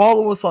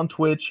follow us on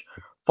Twitch,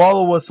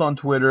 follow us on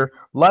Twitter,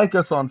 like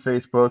us on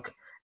Facebook,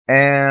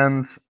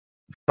 and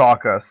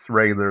stalk us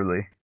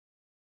regularly.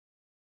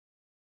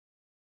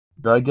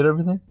 Did I get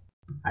everything?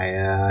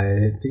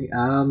 I think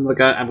I'm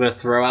gonna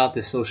throw out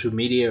the social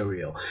media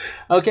reel.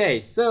 Okay,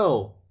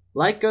 so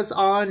like us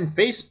on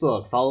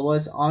Facebook, follow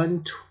us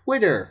on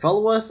Twitter,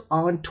 follow us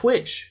on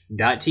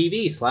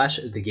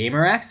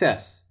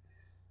twitch.tv/thegameraccess.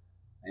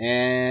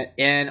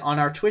 And on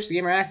our Twitch The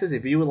Gamer Access,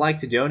 if you would like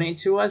to donate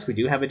to us, we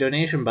do have a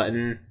donation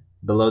button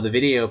below the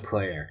video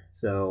player.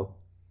 So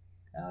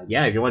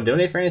yeah, if you want to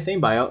donate for anything,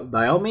 by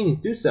all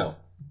means do so.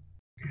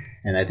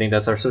 And I think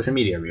that's our social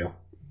media reel.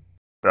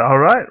 All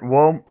right.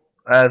 Well,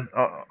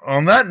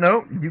 on that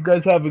note, you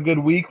guys have a good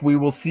week. We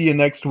will see you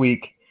next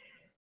week.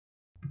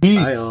 Peace.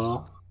 Bye,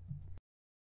 all.